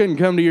 I couldn't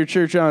come to your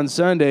church on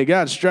Sunday.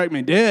 God strike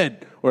me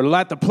dead or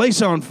light the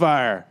place on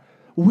fire.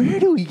 Where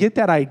do we get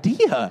that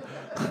idea?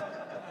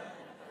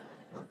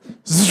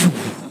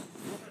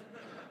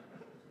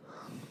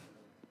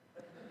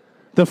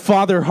 The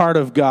father heart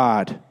of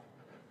God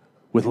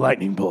with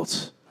lightning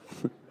bolts.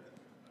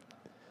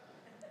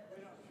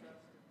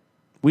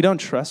 We don't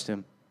trust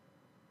him.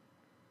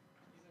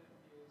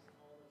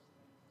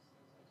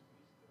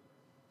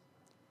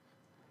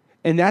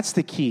 And that's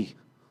the key.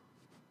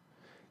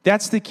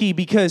 That's the key,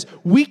 because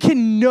we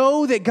can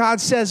know that God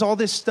says all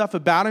this stuff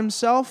about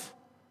himself,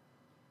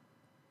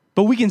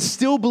 but we can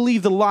still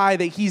believe the lie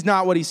that he's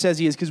not what he says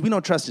he is because we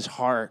don't trust his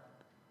heart.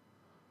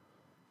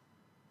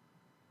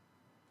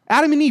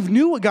 Adam and Eve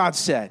knew what God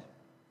said.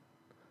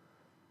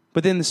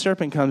 But then the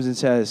serpent comes and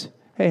says,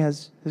 hey,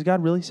 has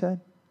God really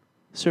said?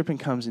 The serpent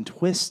comes and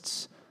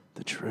twists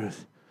the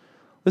truth.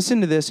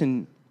 Listen to this.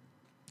 And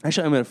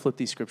actually, I'm going to flip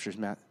these scriptures,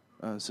 Matt.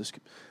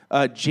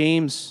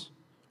 James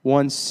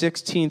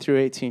 1:16 through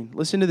 18.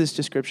 Listen to this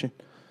description.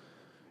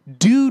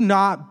 Do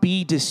not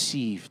be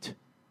deceived,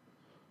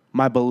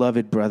 my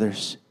beloved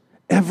brothers.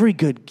 Every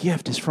good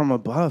gift is from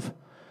above,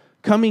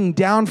 coming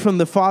down from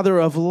the Father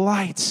of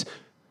lights.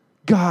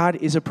 God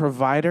is a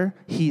provider.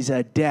 He's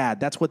a dad.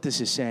 That's what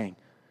this is saying.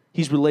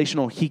 He's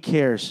relational. He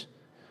cares.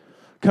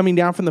 Coming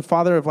down from the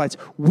Father of lights,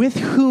 with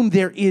whom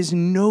there is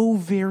no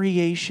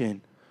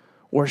variation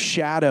or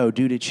shadow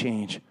due to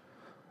change.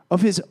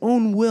 Of his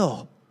own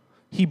will,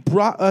 he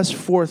brought us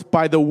forth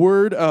by the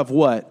word of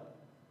what?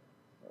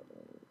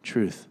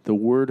 Truth. The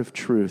word of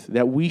truth.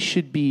 That we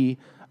should be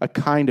a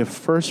kind of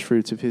first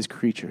fruits of his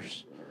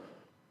creatures.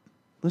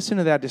 Listen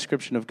to that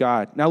description of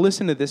God. Now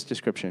listen to this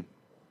description.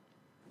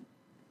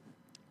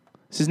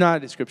 This is not a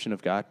description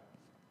of God.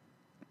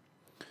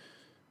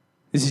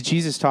 This is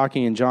Jesus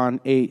talking in John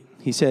 8.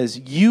 He says,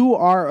 you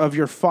are of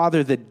your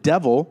father the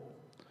devil,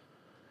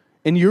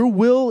 and your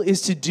will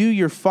is to do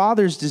your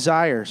father's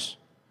desires.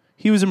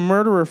 He was a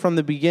murderer from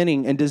the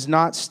beginning and does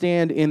not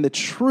stand in the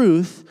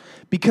truth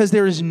because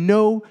there is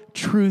no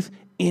truth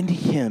in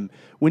him.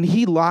 When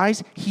he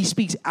lies, he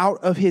speaks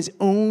out of his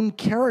own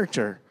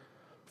character,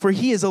 for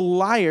he is a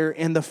liar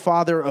and the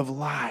father of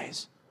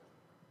lies.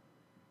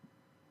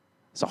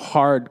 It's a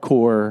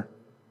hardcore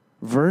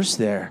verse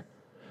there.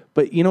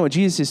 But you know what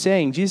Jesus is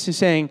saying? Jesus is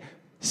saying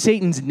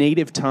Satan's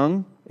native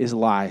tongue is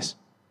lies.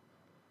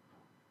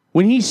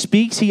 When he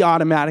speaks, he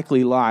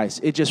automatically lies.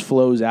 It just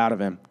flows out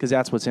of him because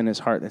that's what's in his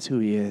heart. That's who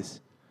he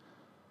is.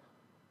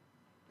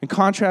 And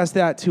contrast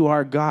that to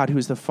our God, who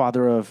is the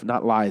Father of,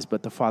 not lies,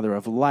 but the Father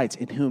of lights,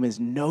 in whom is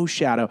no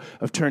shadow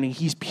of turning.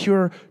 He's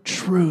pure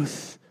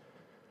truth.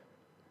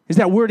 Is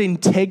that word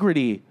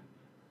integrity?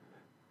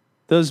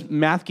 Those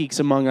math geeks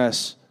among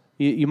us,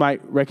 you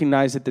might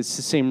recognize that it's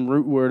the same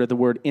root word of the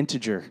word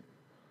integer,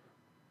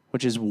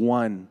 which is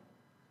one,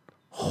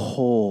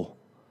 whole,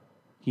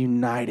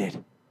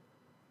 united.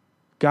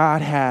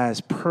 God has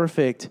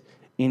perfect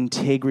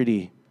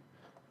integrity.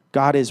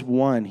 God is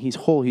one. He's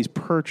whole. He's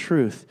per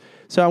truth.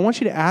 So I want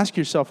you to ask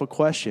yourself a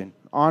question,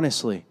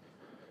 honestly.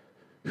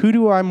 Who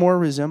do I more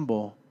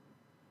resemble?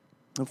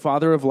 The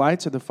Father of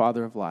lights or the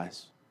Father of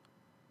lies?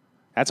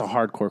 That's a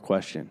hardcore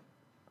question.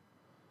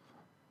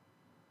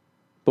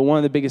 But one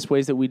of the biggest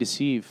ways that we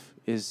deceive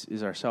is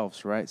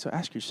ourselves, right? So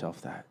ask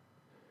yourself that.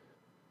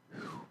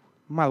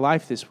 My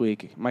life this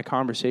week, my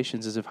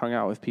conversations as I've hung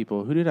out with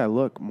people, who did I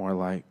look more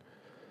like?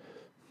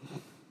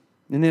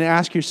 And then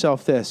ask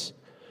yourself this.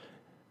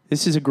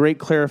 This is a great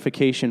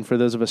clarification for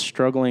those of us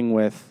struggling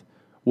with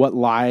what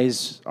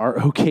lies are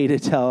okay to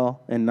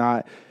tell and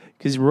not.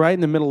 Because right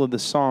in the middle of the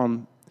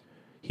psalm,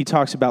 he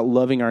talks about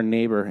loving our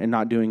neighbor and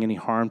not doing any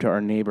harm to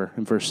our neighbor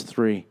in verse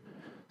 3.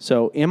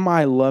 So am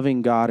I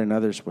loving God and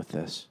others with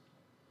this?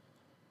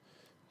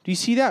 Do you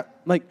see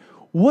that? Like,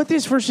 what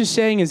this verse is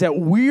saying is that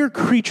we're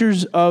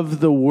creatures of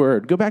the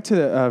word. Go back to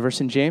the verse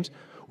in James.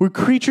 We're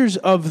creatures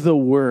of the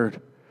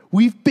word.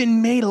 We've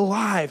been made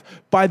alive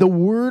by the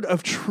word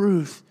of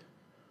truth.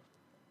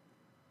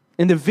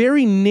 And the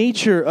very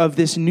nature of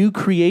this new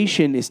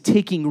creation is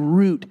taking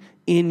root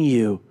in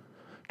you.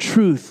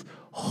 Truth,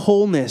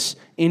 wholeness,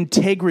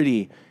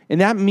 integrity. And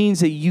that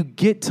means that you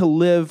get to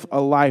live a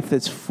life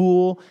that's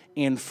full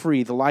and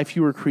free, the life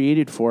you were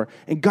created for.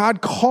 And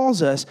God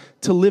calls us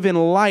to live in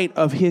light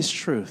of his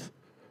truth.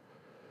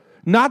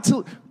 Not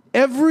to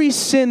every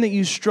sin that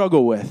you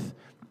struggle with,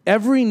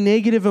 every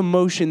negative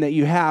emotion that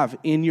you have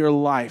in your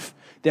life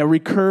that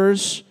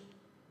recurs,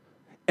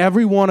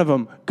 every one of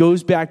them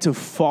goes back to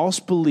false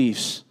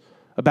beliefs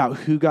about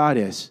who God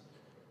is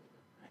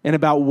and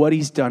about what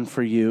he's done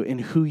for you and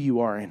who you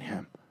are in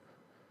him.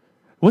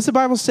 What's the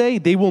Bible say?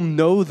 They will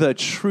know the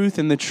truth,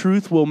 and the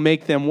truth will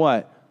make them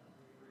what?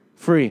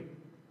 Free.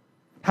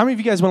 How many of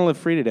you guys want to live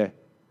free today?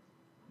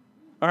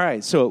 All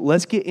right, so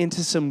let's get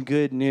into some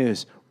good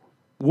news.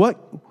 What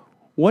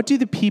do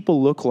the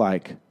people look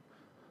like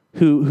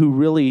who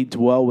really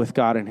dwell with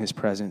God in his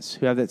presence,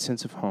 who have that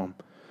sense of home?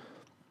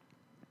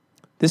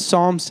 This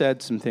psalm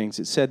said some things.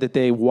 It said that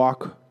they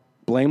walk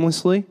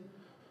blamelessly,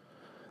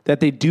 that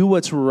they do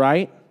what's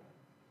right,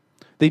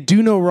 they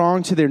do no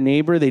wrong to their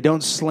neighbor, they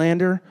don't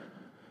slander,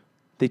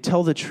 they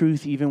tell the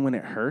truth even when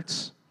it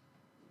hurts,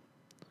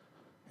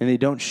 and they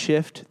don't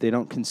shift, they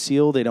don't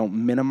conceal, they don't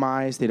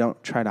minimize, they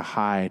don't try to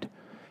hide.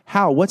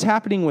 How? What's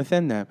happening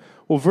within them?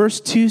 Well,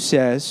 verse 2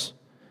 says,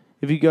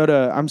 if you go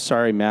to, I'm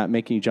sorry, Matt,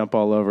 making you jump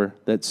all over,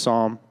 that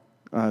Psalm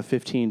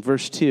 15,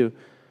 verse 2,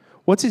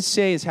 What's it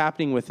say is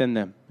happening within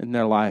them, in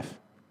their life?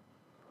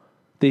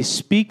 They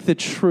speak the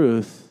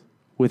truth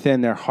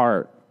within their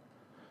heart.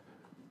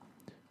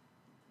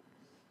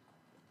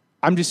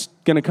 I'm just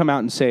going to come out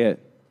and say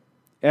it.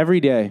 Every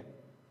day,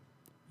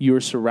 you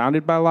are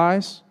surrounded by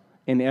lies,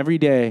 and every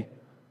day,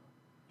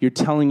 you're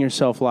telling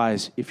yourself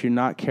lies if you're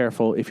not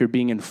careful, if you're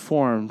being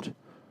informed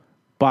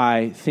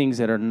by things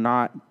that are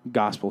not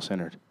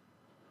gospel-centered.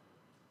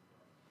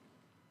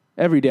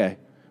 Every day.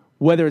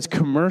 Whether it's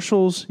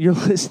commercials you're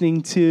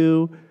listening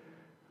to,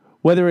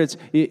 whether it's,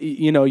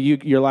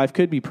 your life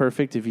could be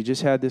perfect if you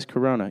just had this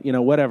corona,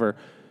 whatever.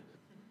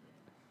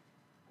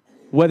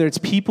 Whether it's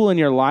people in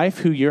your life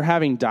who you're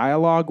having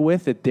dialogue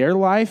with, that their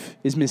life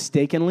is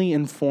mistakenly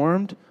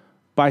informed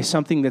by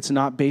something that's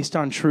not based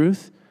on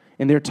truth,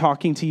 and they're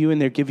talking to you and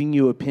they're giving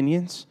you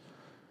opinions.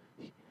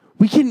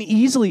 We can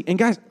easily, and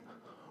guys,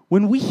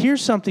 when we hear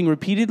something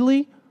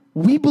repeatedly,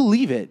 we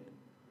believe it.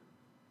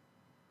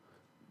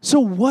 So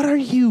what are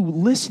you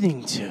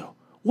listening to?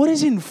 What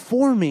is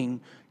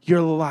informing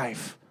your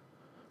life?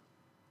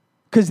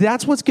 Because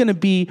that's what's going to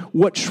be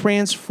what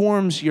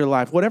transforms your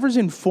life. Whatever's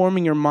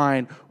informing your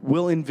mind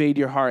will invade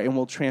your heart and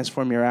will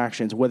transform your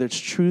actions, whether it's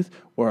truth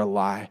or a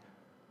lie.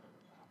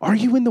 Are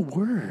you in the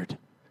Word?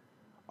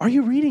 Are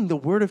you reading the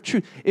Word of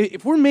truth?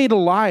 If we're made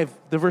alive,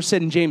 the verse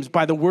said in James,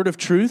 by the Word of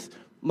truth,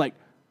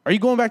 are you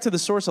going back to the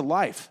source of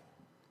life,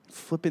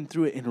 flipping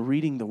through it and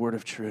reading the Word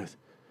of truth?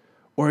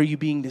 Or are you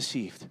being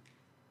deceived?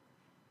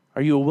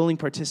 Are you a willing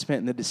participant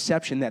in the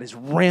deception that is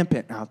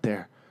rampant out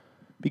there?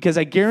 Because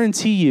I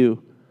guarantee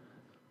you,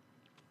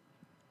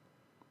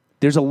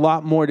 there's a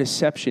lot more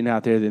deception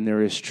out there than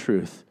there is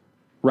truth,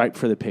 ripe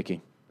for the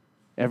picking,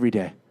 every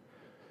day.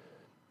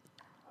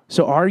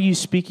 So are you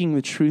speaking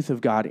the truth of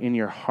God in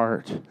your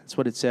heart? That's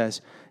what it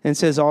says. And it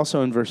says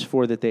also in verse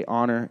 4 that they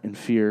honor and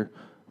fear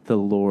the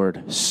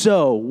Lord.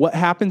 So what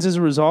happens as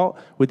a result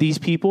with these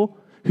people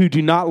who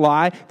do not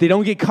lie? They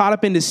don't get caught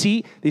up in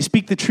deceit. They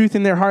speak the truth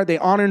in their heart. They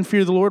honor and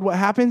fear the Lord. What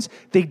happens?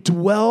 They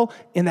dwell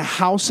in the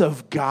house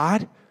of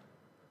God.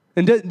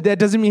 And that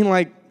doesn't mean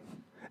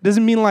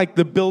like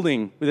the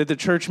building that the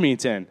church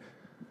meets in.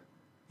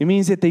 It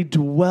means that they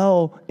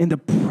dwell in the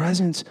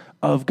presence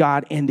of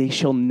God and they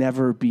shall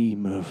never be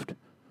moved.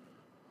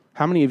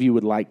 How many of you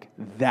would like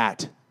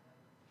that?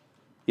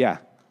 Yeah,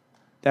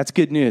 that's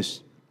good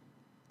news.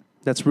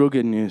 That's real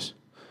good news.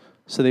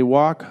 So they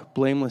walk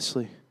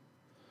blamelessly.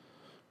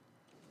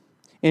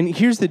 And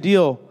here's the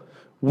deal.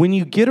 When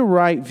you get a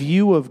right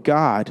view of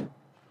God,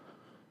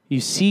 you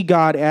see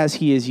God as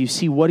He is. You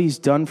see what He's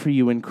done for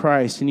you in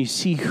Christ. And you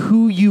see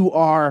who you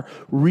are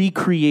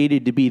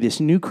recreated to be, this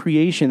new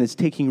creation that's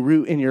taking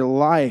root in your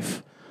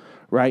life,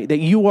 right? That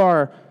you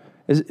are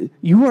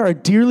a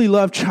dearly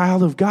loved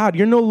child of God.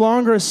 You're no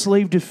longer a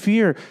slave to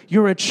fear.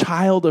 You're a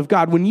child of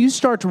God. When you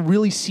start to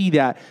really see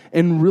that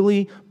and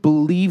really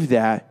believe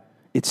that,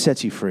 it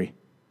sets you free.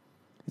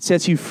 It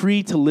sets you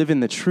free to live in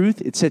the truth.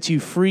 It sets you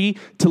free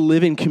to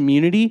live in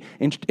community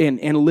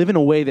and live in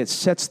a way that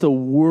sets the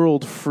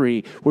world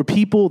free, where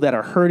people that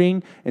are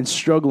hurting and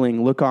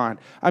struggling look on.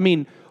 I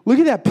mean, look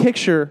at that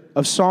picture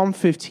of Psalm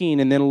 15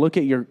 and then look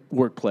at your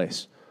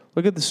workplace.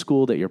 Look at the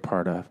school that you're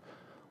part of.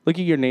 Look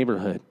at your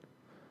neighborhood.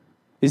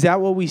 Is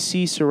that what we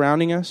see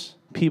surrounding us?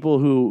 People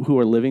who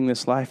are living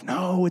this life?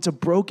 No, it's a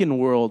broken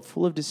world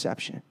full of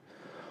deception.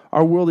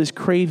 Our world is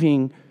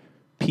craving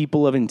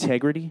people of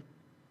integrity.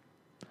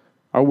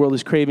 Our world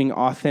is craving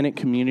authentic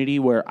community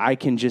where I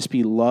can just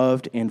be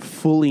loved and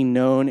fully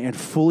known and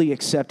fully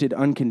accepted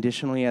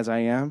unconditionally as I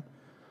am.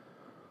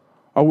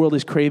 Our world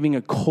is craving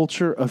a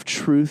culture of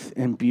truth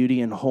and beauty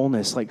and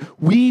wholeness. Like,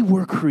 we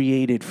were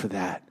created for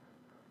that.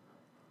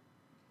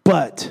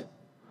 But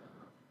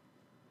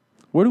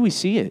where do we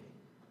see it?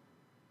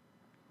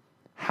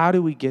 How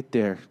do we get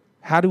there?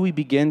 How do we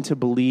begin to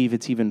believe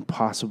it's even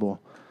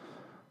possible?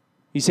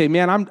 You say,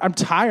 man, I'm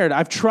tired.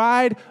 I've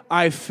tried.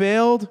 I've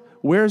failed.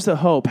 Where's the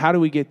hope? How do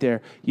we get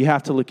there? You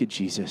have to look at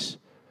Jesus.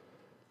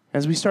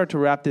 As we start to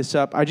wrap this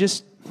up, I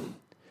just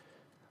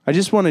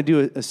want to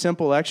do a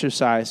simple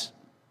exercise,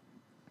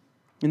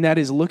 and that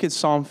is look at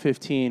Psalm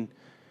 15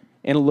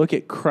 and look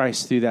at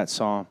Christ through that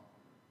psalm.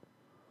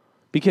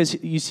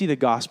 Because you see the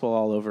gospel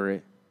all over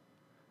it,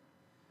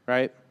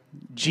 right?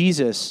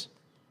 Jesus,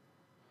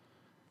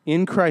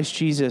 in Christ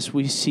Jesus,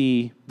 we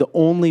see the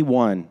only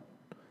one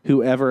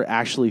who ever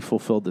actually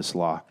fulfilled this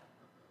law.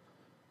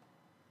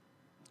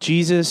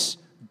 Jesus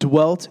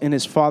dwelt in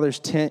his Father's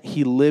tent.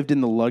 He lived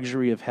in the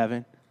luxury of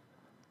heaven.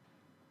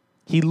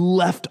 He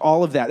left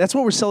all of that. That's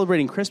what we're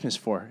celebrating Christmas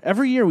for.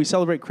 Every year we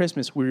celebrate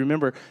Christmas, we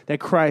remember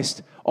that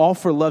Christ, all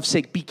for love's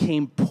sake,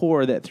 became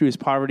poor, that through his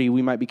poverty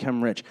we might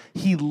become rich.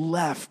 He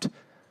left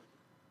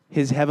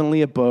his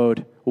heavenly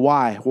abode.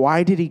 Why?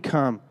 Why did he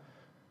come?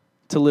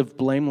 To live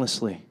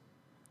blamelessly,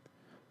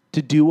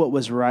 to do what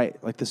was right,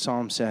 like the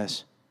psalm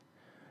says.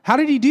 How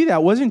did he do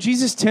that? Wasn't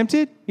Jesus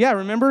tempted? Yeah,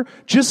 remember?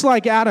 Just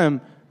like Adam,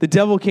 the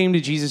devil came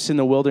to Jesus in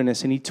the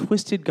wilderness and he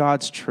twisted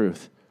God's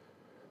truth.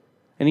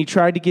 And he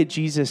tried to get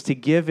Jesus to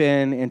give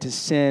in and to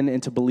sin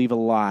and to believe a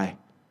lie.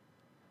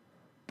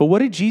 But what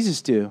did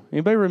Jesus do?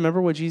 Anybody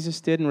remember what Jesus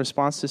did in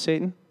response to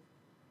Satan?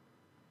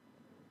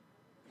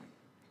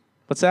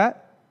 What's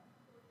that?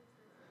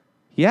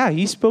 Yeah,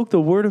 he spoke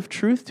the word of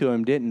truth to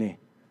him, didn't he?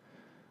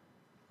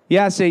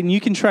 Yeah, Satan,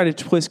 you can try to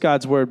twist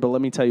God's word, but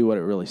let me tell you what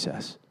it really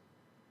says.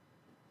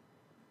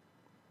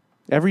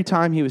 Every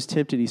time he was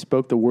tempted, he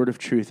spoke the word of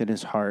truth in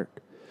his heart.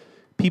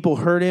 People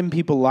hurt him,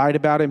 people lied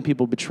about him,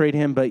 people betrayed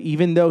him, but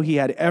even though he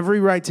had every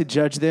right to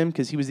judge them,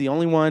 because he was the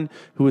only one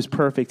who was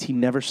perfect, he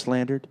never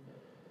slandered.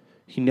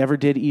 He never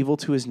did evil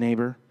to his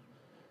neighbor.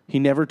 He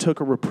never took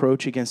a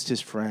reproach against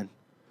his friend.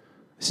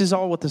 This is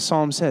all what the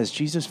psalm says.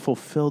 Jesus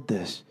fulfilled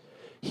this.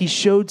 He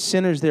showed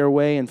sinners their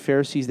way and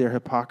Pharisees their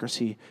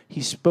hypocrisy.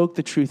 He spoke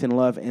the truth in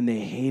love, and they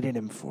hated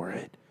him for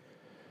it.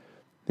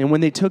 And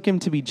when they took him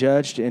to be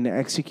judged and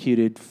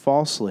executed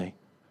falsely,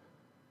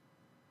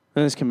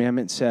 then this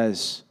commandment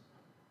says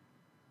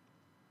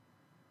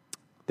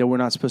that we're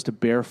not supposed to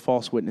bear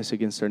false witness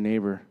against our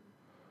neighbor.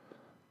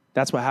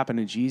 That's what happened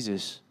to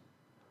Jesus.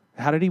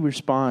 How did he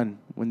respond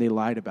when they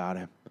lied about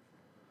him?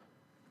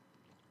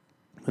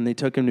 When they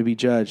took him to be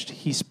judged,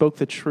 he spoke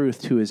the truth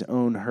to his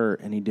own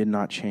hurt, and he did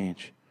not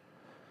change.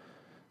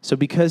 So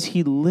because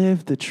he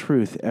lived the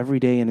truth every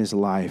day in his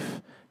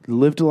life,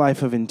 lived a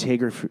life of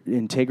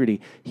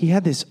integrity, he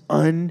had this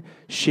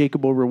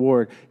unshakable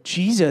reward.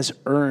 Jesus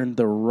earned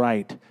the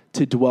right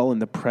to dwell in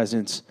the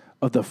presence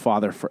of the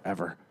Father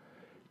forever.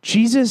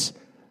 Jesus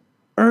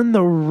earned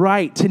the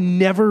right to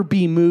never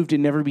be moved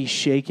and never be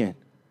shaken.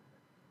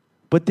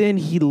 But then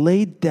he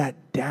laid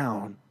that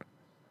down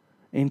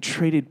and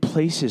traded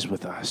places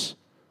with us.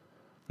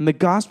 And the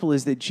gospel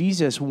is that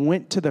Jesus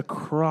went to the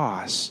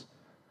cross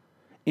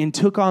and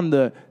took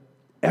on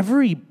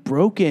every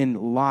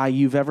broken lie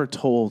you've ever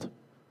told,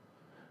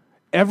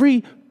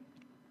 every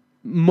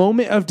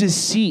moment of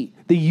deceit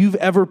that you've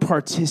ever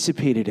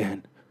participated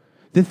in,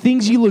 the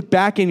things you look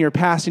back in your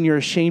past and you're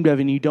ashamed of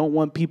and you don't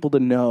want people to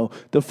know,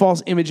 the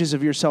false images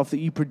of yourself that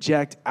you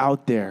project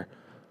out there,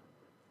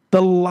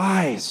 the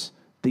lies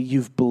that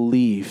you've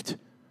believed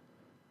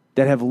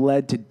that have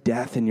led to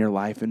death in your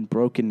life and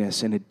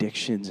brokenness and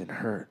addictions and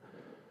hurt.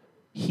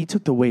 He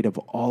took the weight of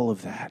all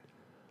of that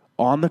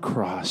on the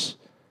cross,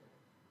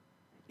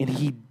 and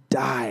he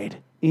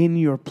died in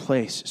your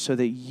place so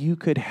that you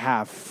could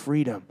have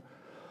freedom.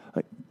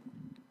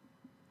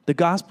 The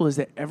gospel is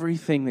that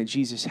everything that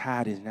Jesus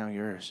had is now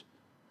yours.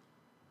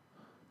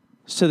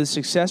 So the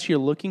success you're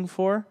looking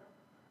for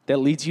that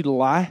leads you to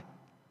lie,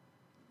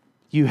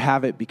 you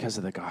have it because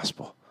of the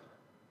gospel.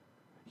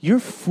 You're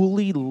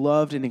fully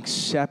loved and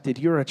accepted.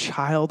 You're a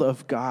child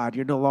of God.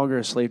 You're no longer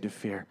a slave to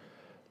fear.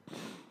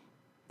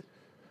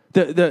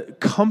 The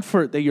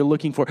comfort that you're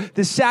looking for,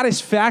 the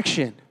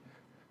satisfaction,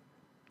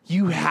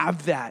 you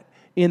have that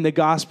in the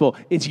gospel.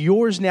 It's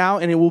yours now,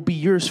 and it will be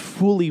yours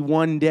fully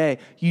one day.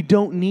 You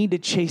don't need to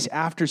chase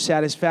after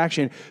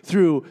satisfaction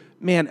through,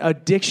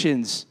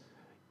 addictions,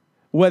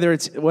 whether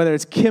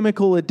it's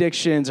chemical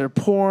addictions or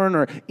porn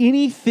or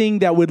anything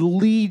that would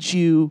lead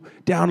you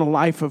down a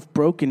life of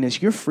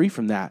brokenness. You're free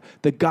from that.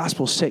 The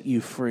gospel set you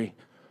free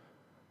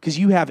because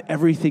you have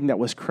everything that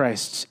was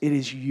Christ's. It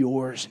is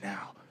yours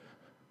now.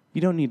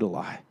 You don't need to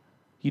lie.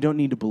 You don't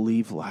need to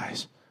believe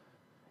lies.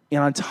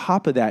 And on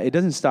top of that, it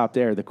doesn't stop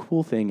there. The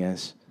cool thing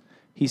is,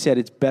 he said,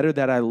 it's better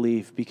that I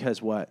leave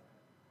because what?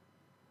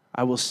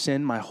 I will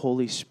send my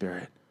Holy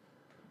Spirit.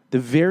 The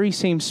very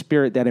same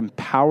Spirit that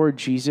empowered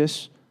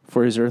Jesus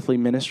for his earthly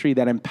ministry,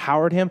 that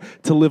empowered him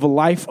to live a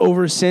life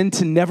over sin,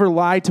 to never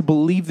lie, to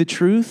believe the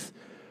truth.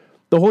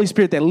 The Holy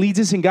Spirit that leads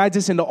us and guides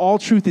us into all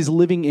truth is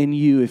living in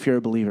you if you're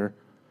a believer.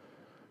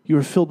 You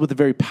are filled with the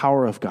very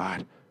power of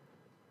God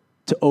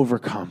to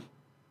overcome.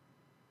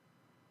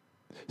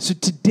 So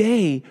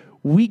today,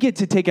 we get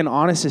to take an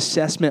honest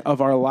assessment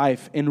of our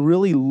life and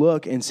really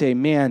look and say,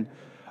 man,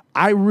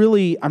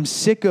 I'm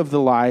sick of the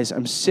lies.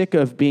 I'm sick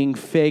of being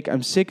fake.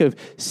 I'm sick of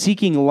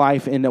seeking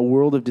life in a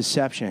world of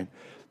deception.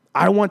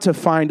 I want to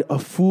find a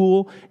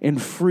full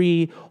and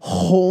free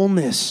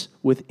wholeness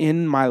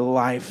within my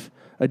life,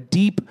 a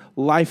deep,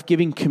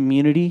 life-giving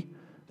community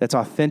that's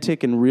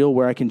authentic and real,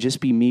 where I can just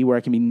be me, where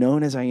I can be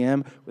known as I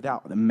am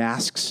without the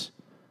masks.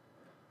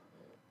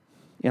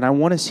 And I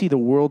want to see the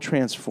world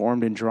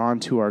transformed and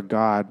drawn to our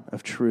God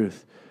of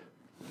truth.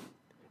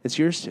 It's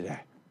yours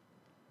today.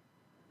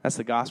 That's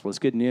the gospel. It's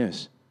good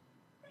news.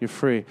 You're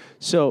free.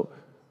 So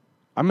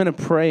I'm going to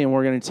pray and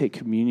we're going to take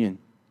communion.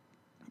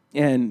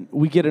 And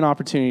we get an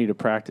opportunity to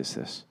practice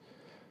this.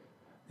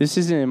 This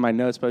isn't in my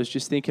notes, but I was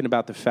just thinking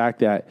about the fact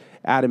that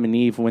Adam and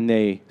Eve, when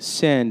they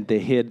sinned, they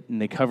hid and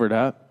they covered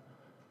up.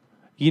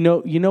 You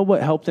know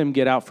what helped them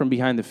get out from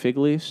behind the fig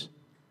leaves?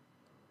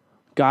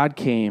 God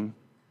came.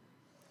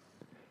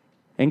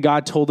 And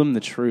God told them the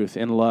truth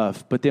in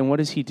love. But then what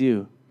does he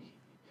do?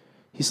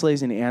 He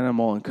slays an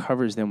animal and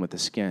covers them with the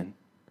skin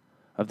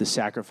of the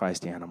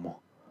sacrificed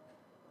animal.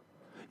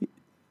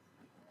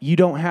 You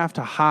don't have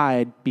to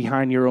hide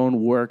behind your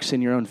own works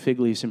and your own fig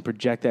leaves and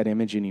project that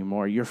image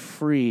anymore. You're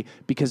free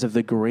because of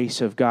the grace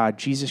of God.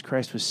 Jesus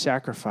Christ was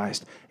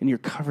sacrificed, and you're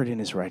covered in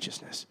his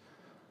righteousness.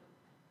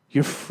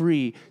 You're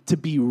free to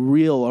be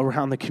real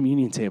around the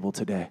communion table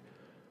today.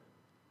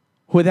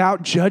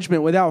 Without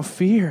judgment, without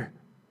fear.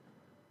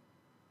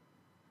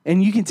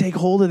 And you can take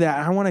hold of that.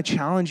 I want to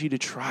challenge you to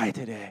try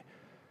today.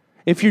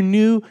 If you're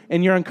new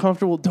and you're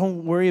uncomfortable,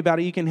 don't worry about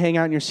it. You can hang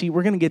out in your seat.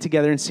 We're going to get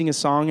together and sing a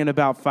song in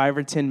about 5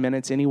 or 10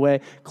 minutes anyway,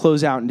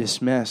 close out and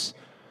dismiss.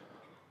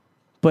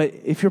 But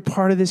if you're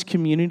part of this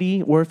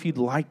community, or if you'd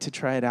like to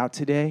try it out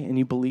today and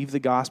you believe the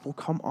gospel,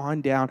 come on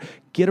down.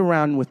 Get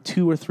around with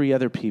 2 or 3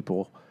 other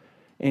people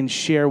and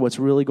share what's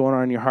really going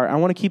on in your heart. I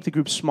want to keep the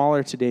group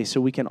smaller today so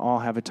we can all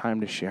have a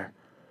time to share.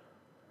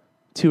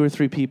 2 or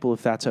 3 people,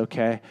 if that's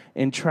okay.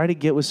 And try to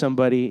get with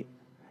somebody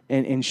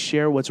and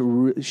share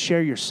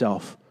share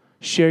yourself.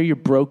 Share your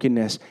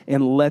brokenness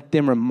and let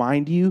them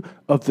remind you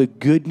of the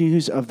good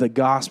news of the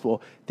gospel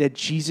that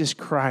Jesus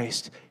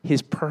Christ,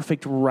 his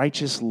perfect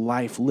righteous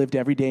life lived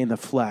every day in the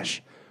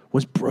flesh,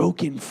 was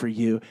broken for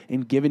you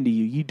and given to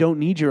you. You don't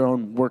need your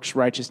own works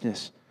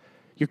righteousness.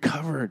 You're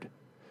covered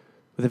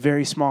with a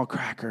very small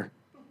cracker.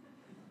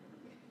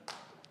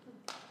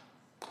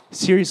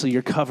 Seriously,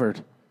 you're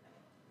covered.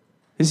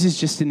 This is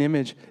just an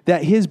image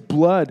that his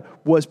blood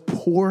was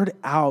poured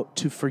out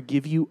to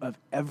forgive you of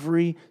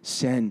every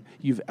sin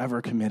you've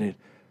ever committed.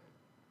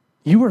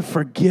 You are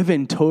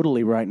forgiven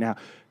totally right now.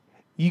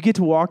 You get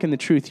to walk in the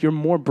truth. You're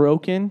more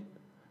broken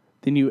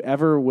than you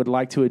ever would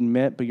like to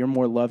admit, but you're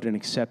more loved and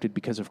accepted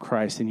because of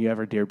Christ than you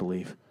ever dare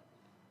believe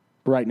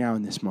right now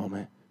in this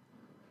moment.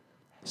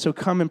 So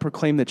come and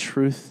proclaim the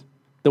truth,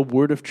 the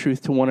word of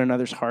truth to one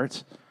another's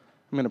hearts.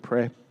 I'm going to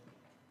pray.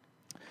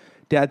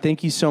 Dad,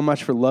 thank you so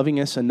much for loving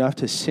us enough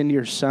to send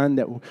your son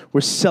that we're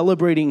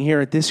celebrating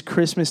here at this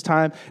Christmas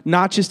time,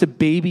 not just a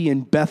baby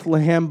in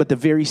Bethlehem, but the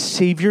very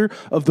Savior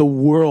of the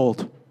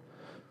world.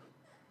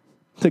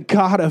 The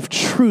God of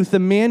truth, the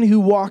man who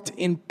walked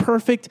in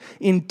perfect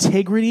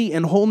integrity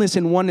and wholeness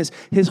and oneness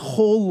his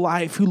whole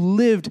life, who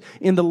lived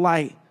in the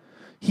light.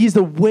 He's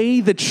the way,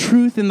 the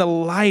truth, and the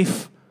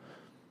life.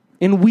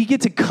 And we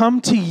get to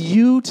come to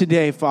you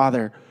today,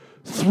 Father,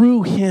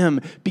 through him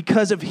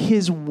because of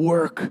his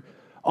work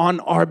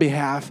on our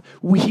behalf.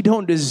 We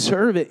don't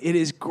deserve it. It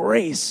is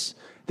grace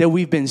that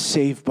we've been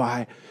saved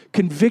by.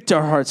 Convict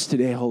our hearts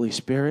today, Holy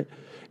Spirit.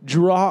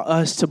 Draw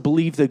us to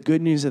believe the good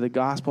news of the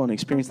gospel and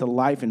experience the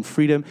life and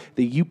freedom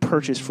that you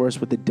purchased for us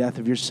with the death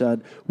of your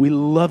Son. We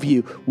love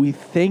you. We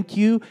thank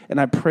you.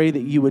 And I pray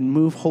that you would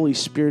move, Holy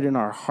Spirit, in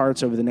our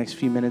hearts over the next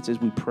few minutes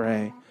as we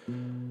pray.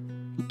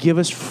 Give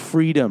us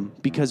freedom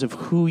because of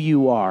who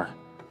you are,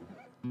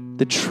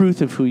 the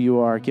truth of who you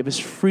are. Give us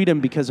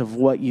freedom because of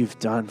what you've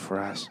done for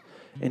us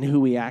and who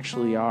we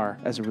actually are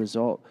as a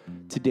result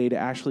today, to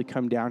actually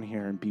come down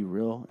here and be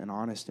real and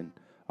honest and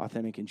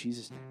authentic in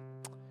Jesus' name.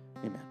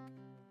 Amen.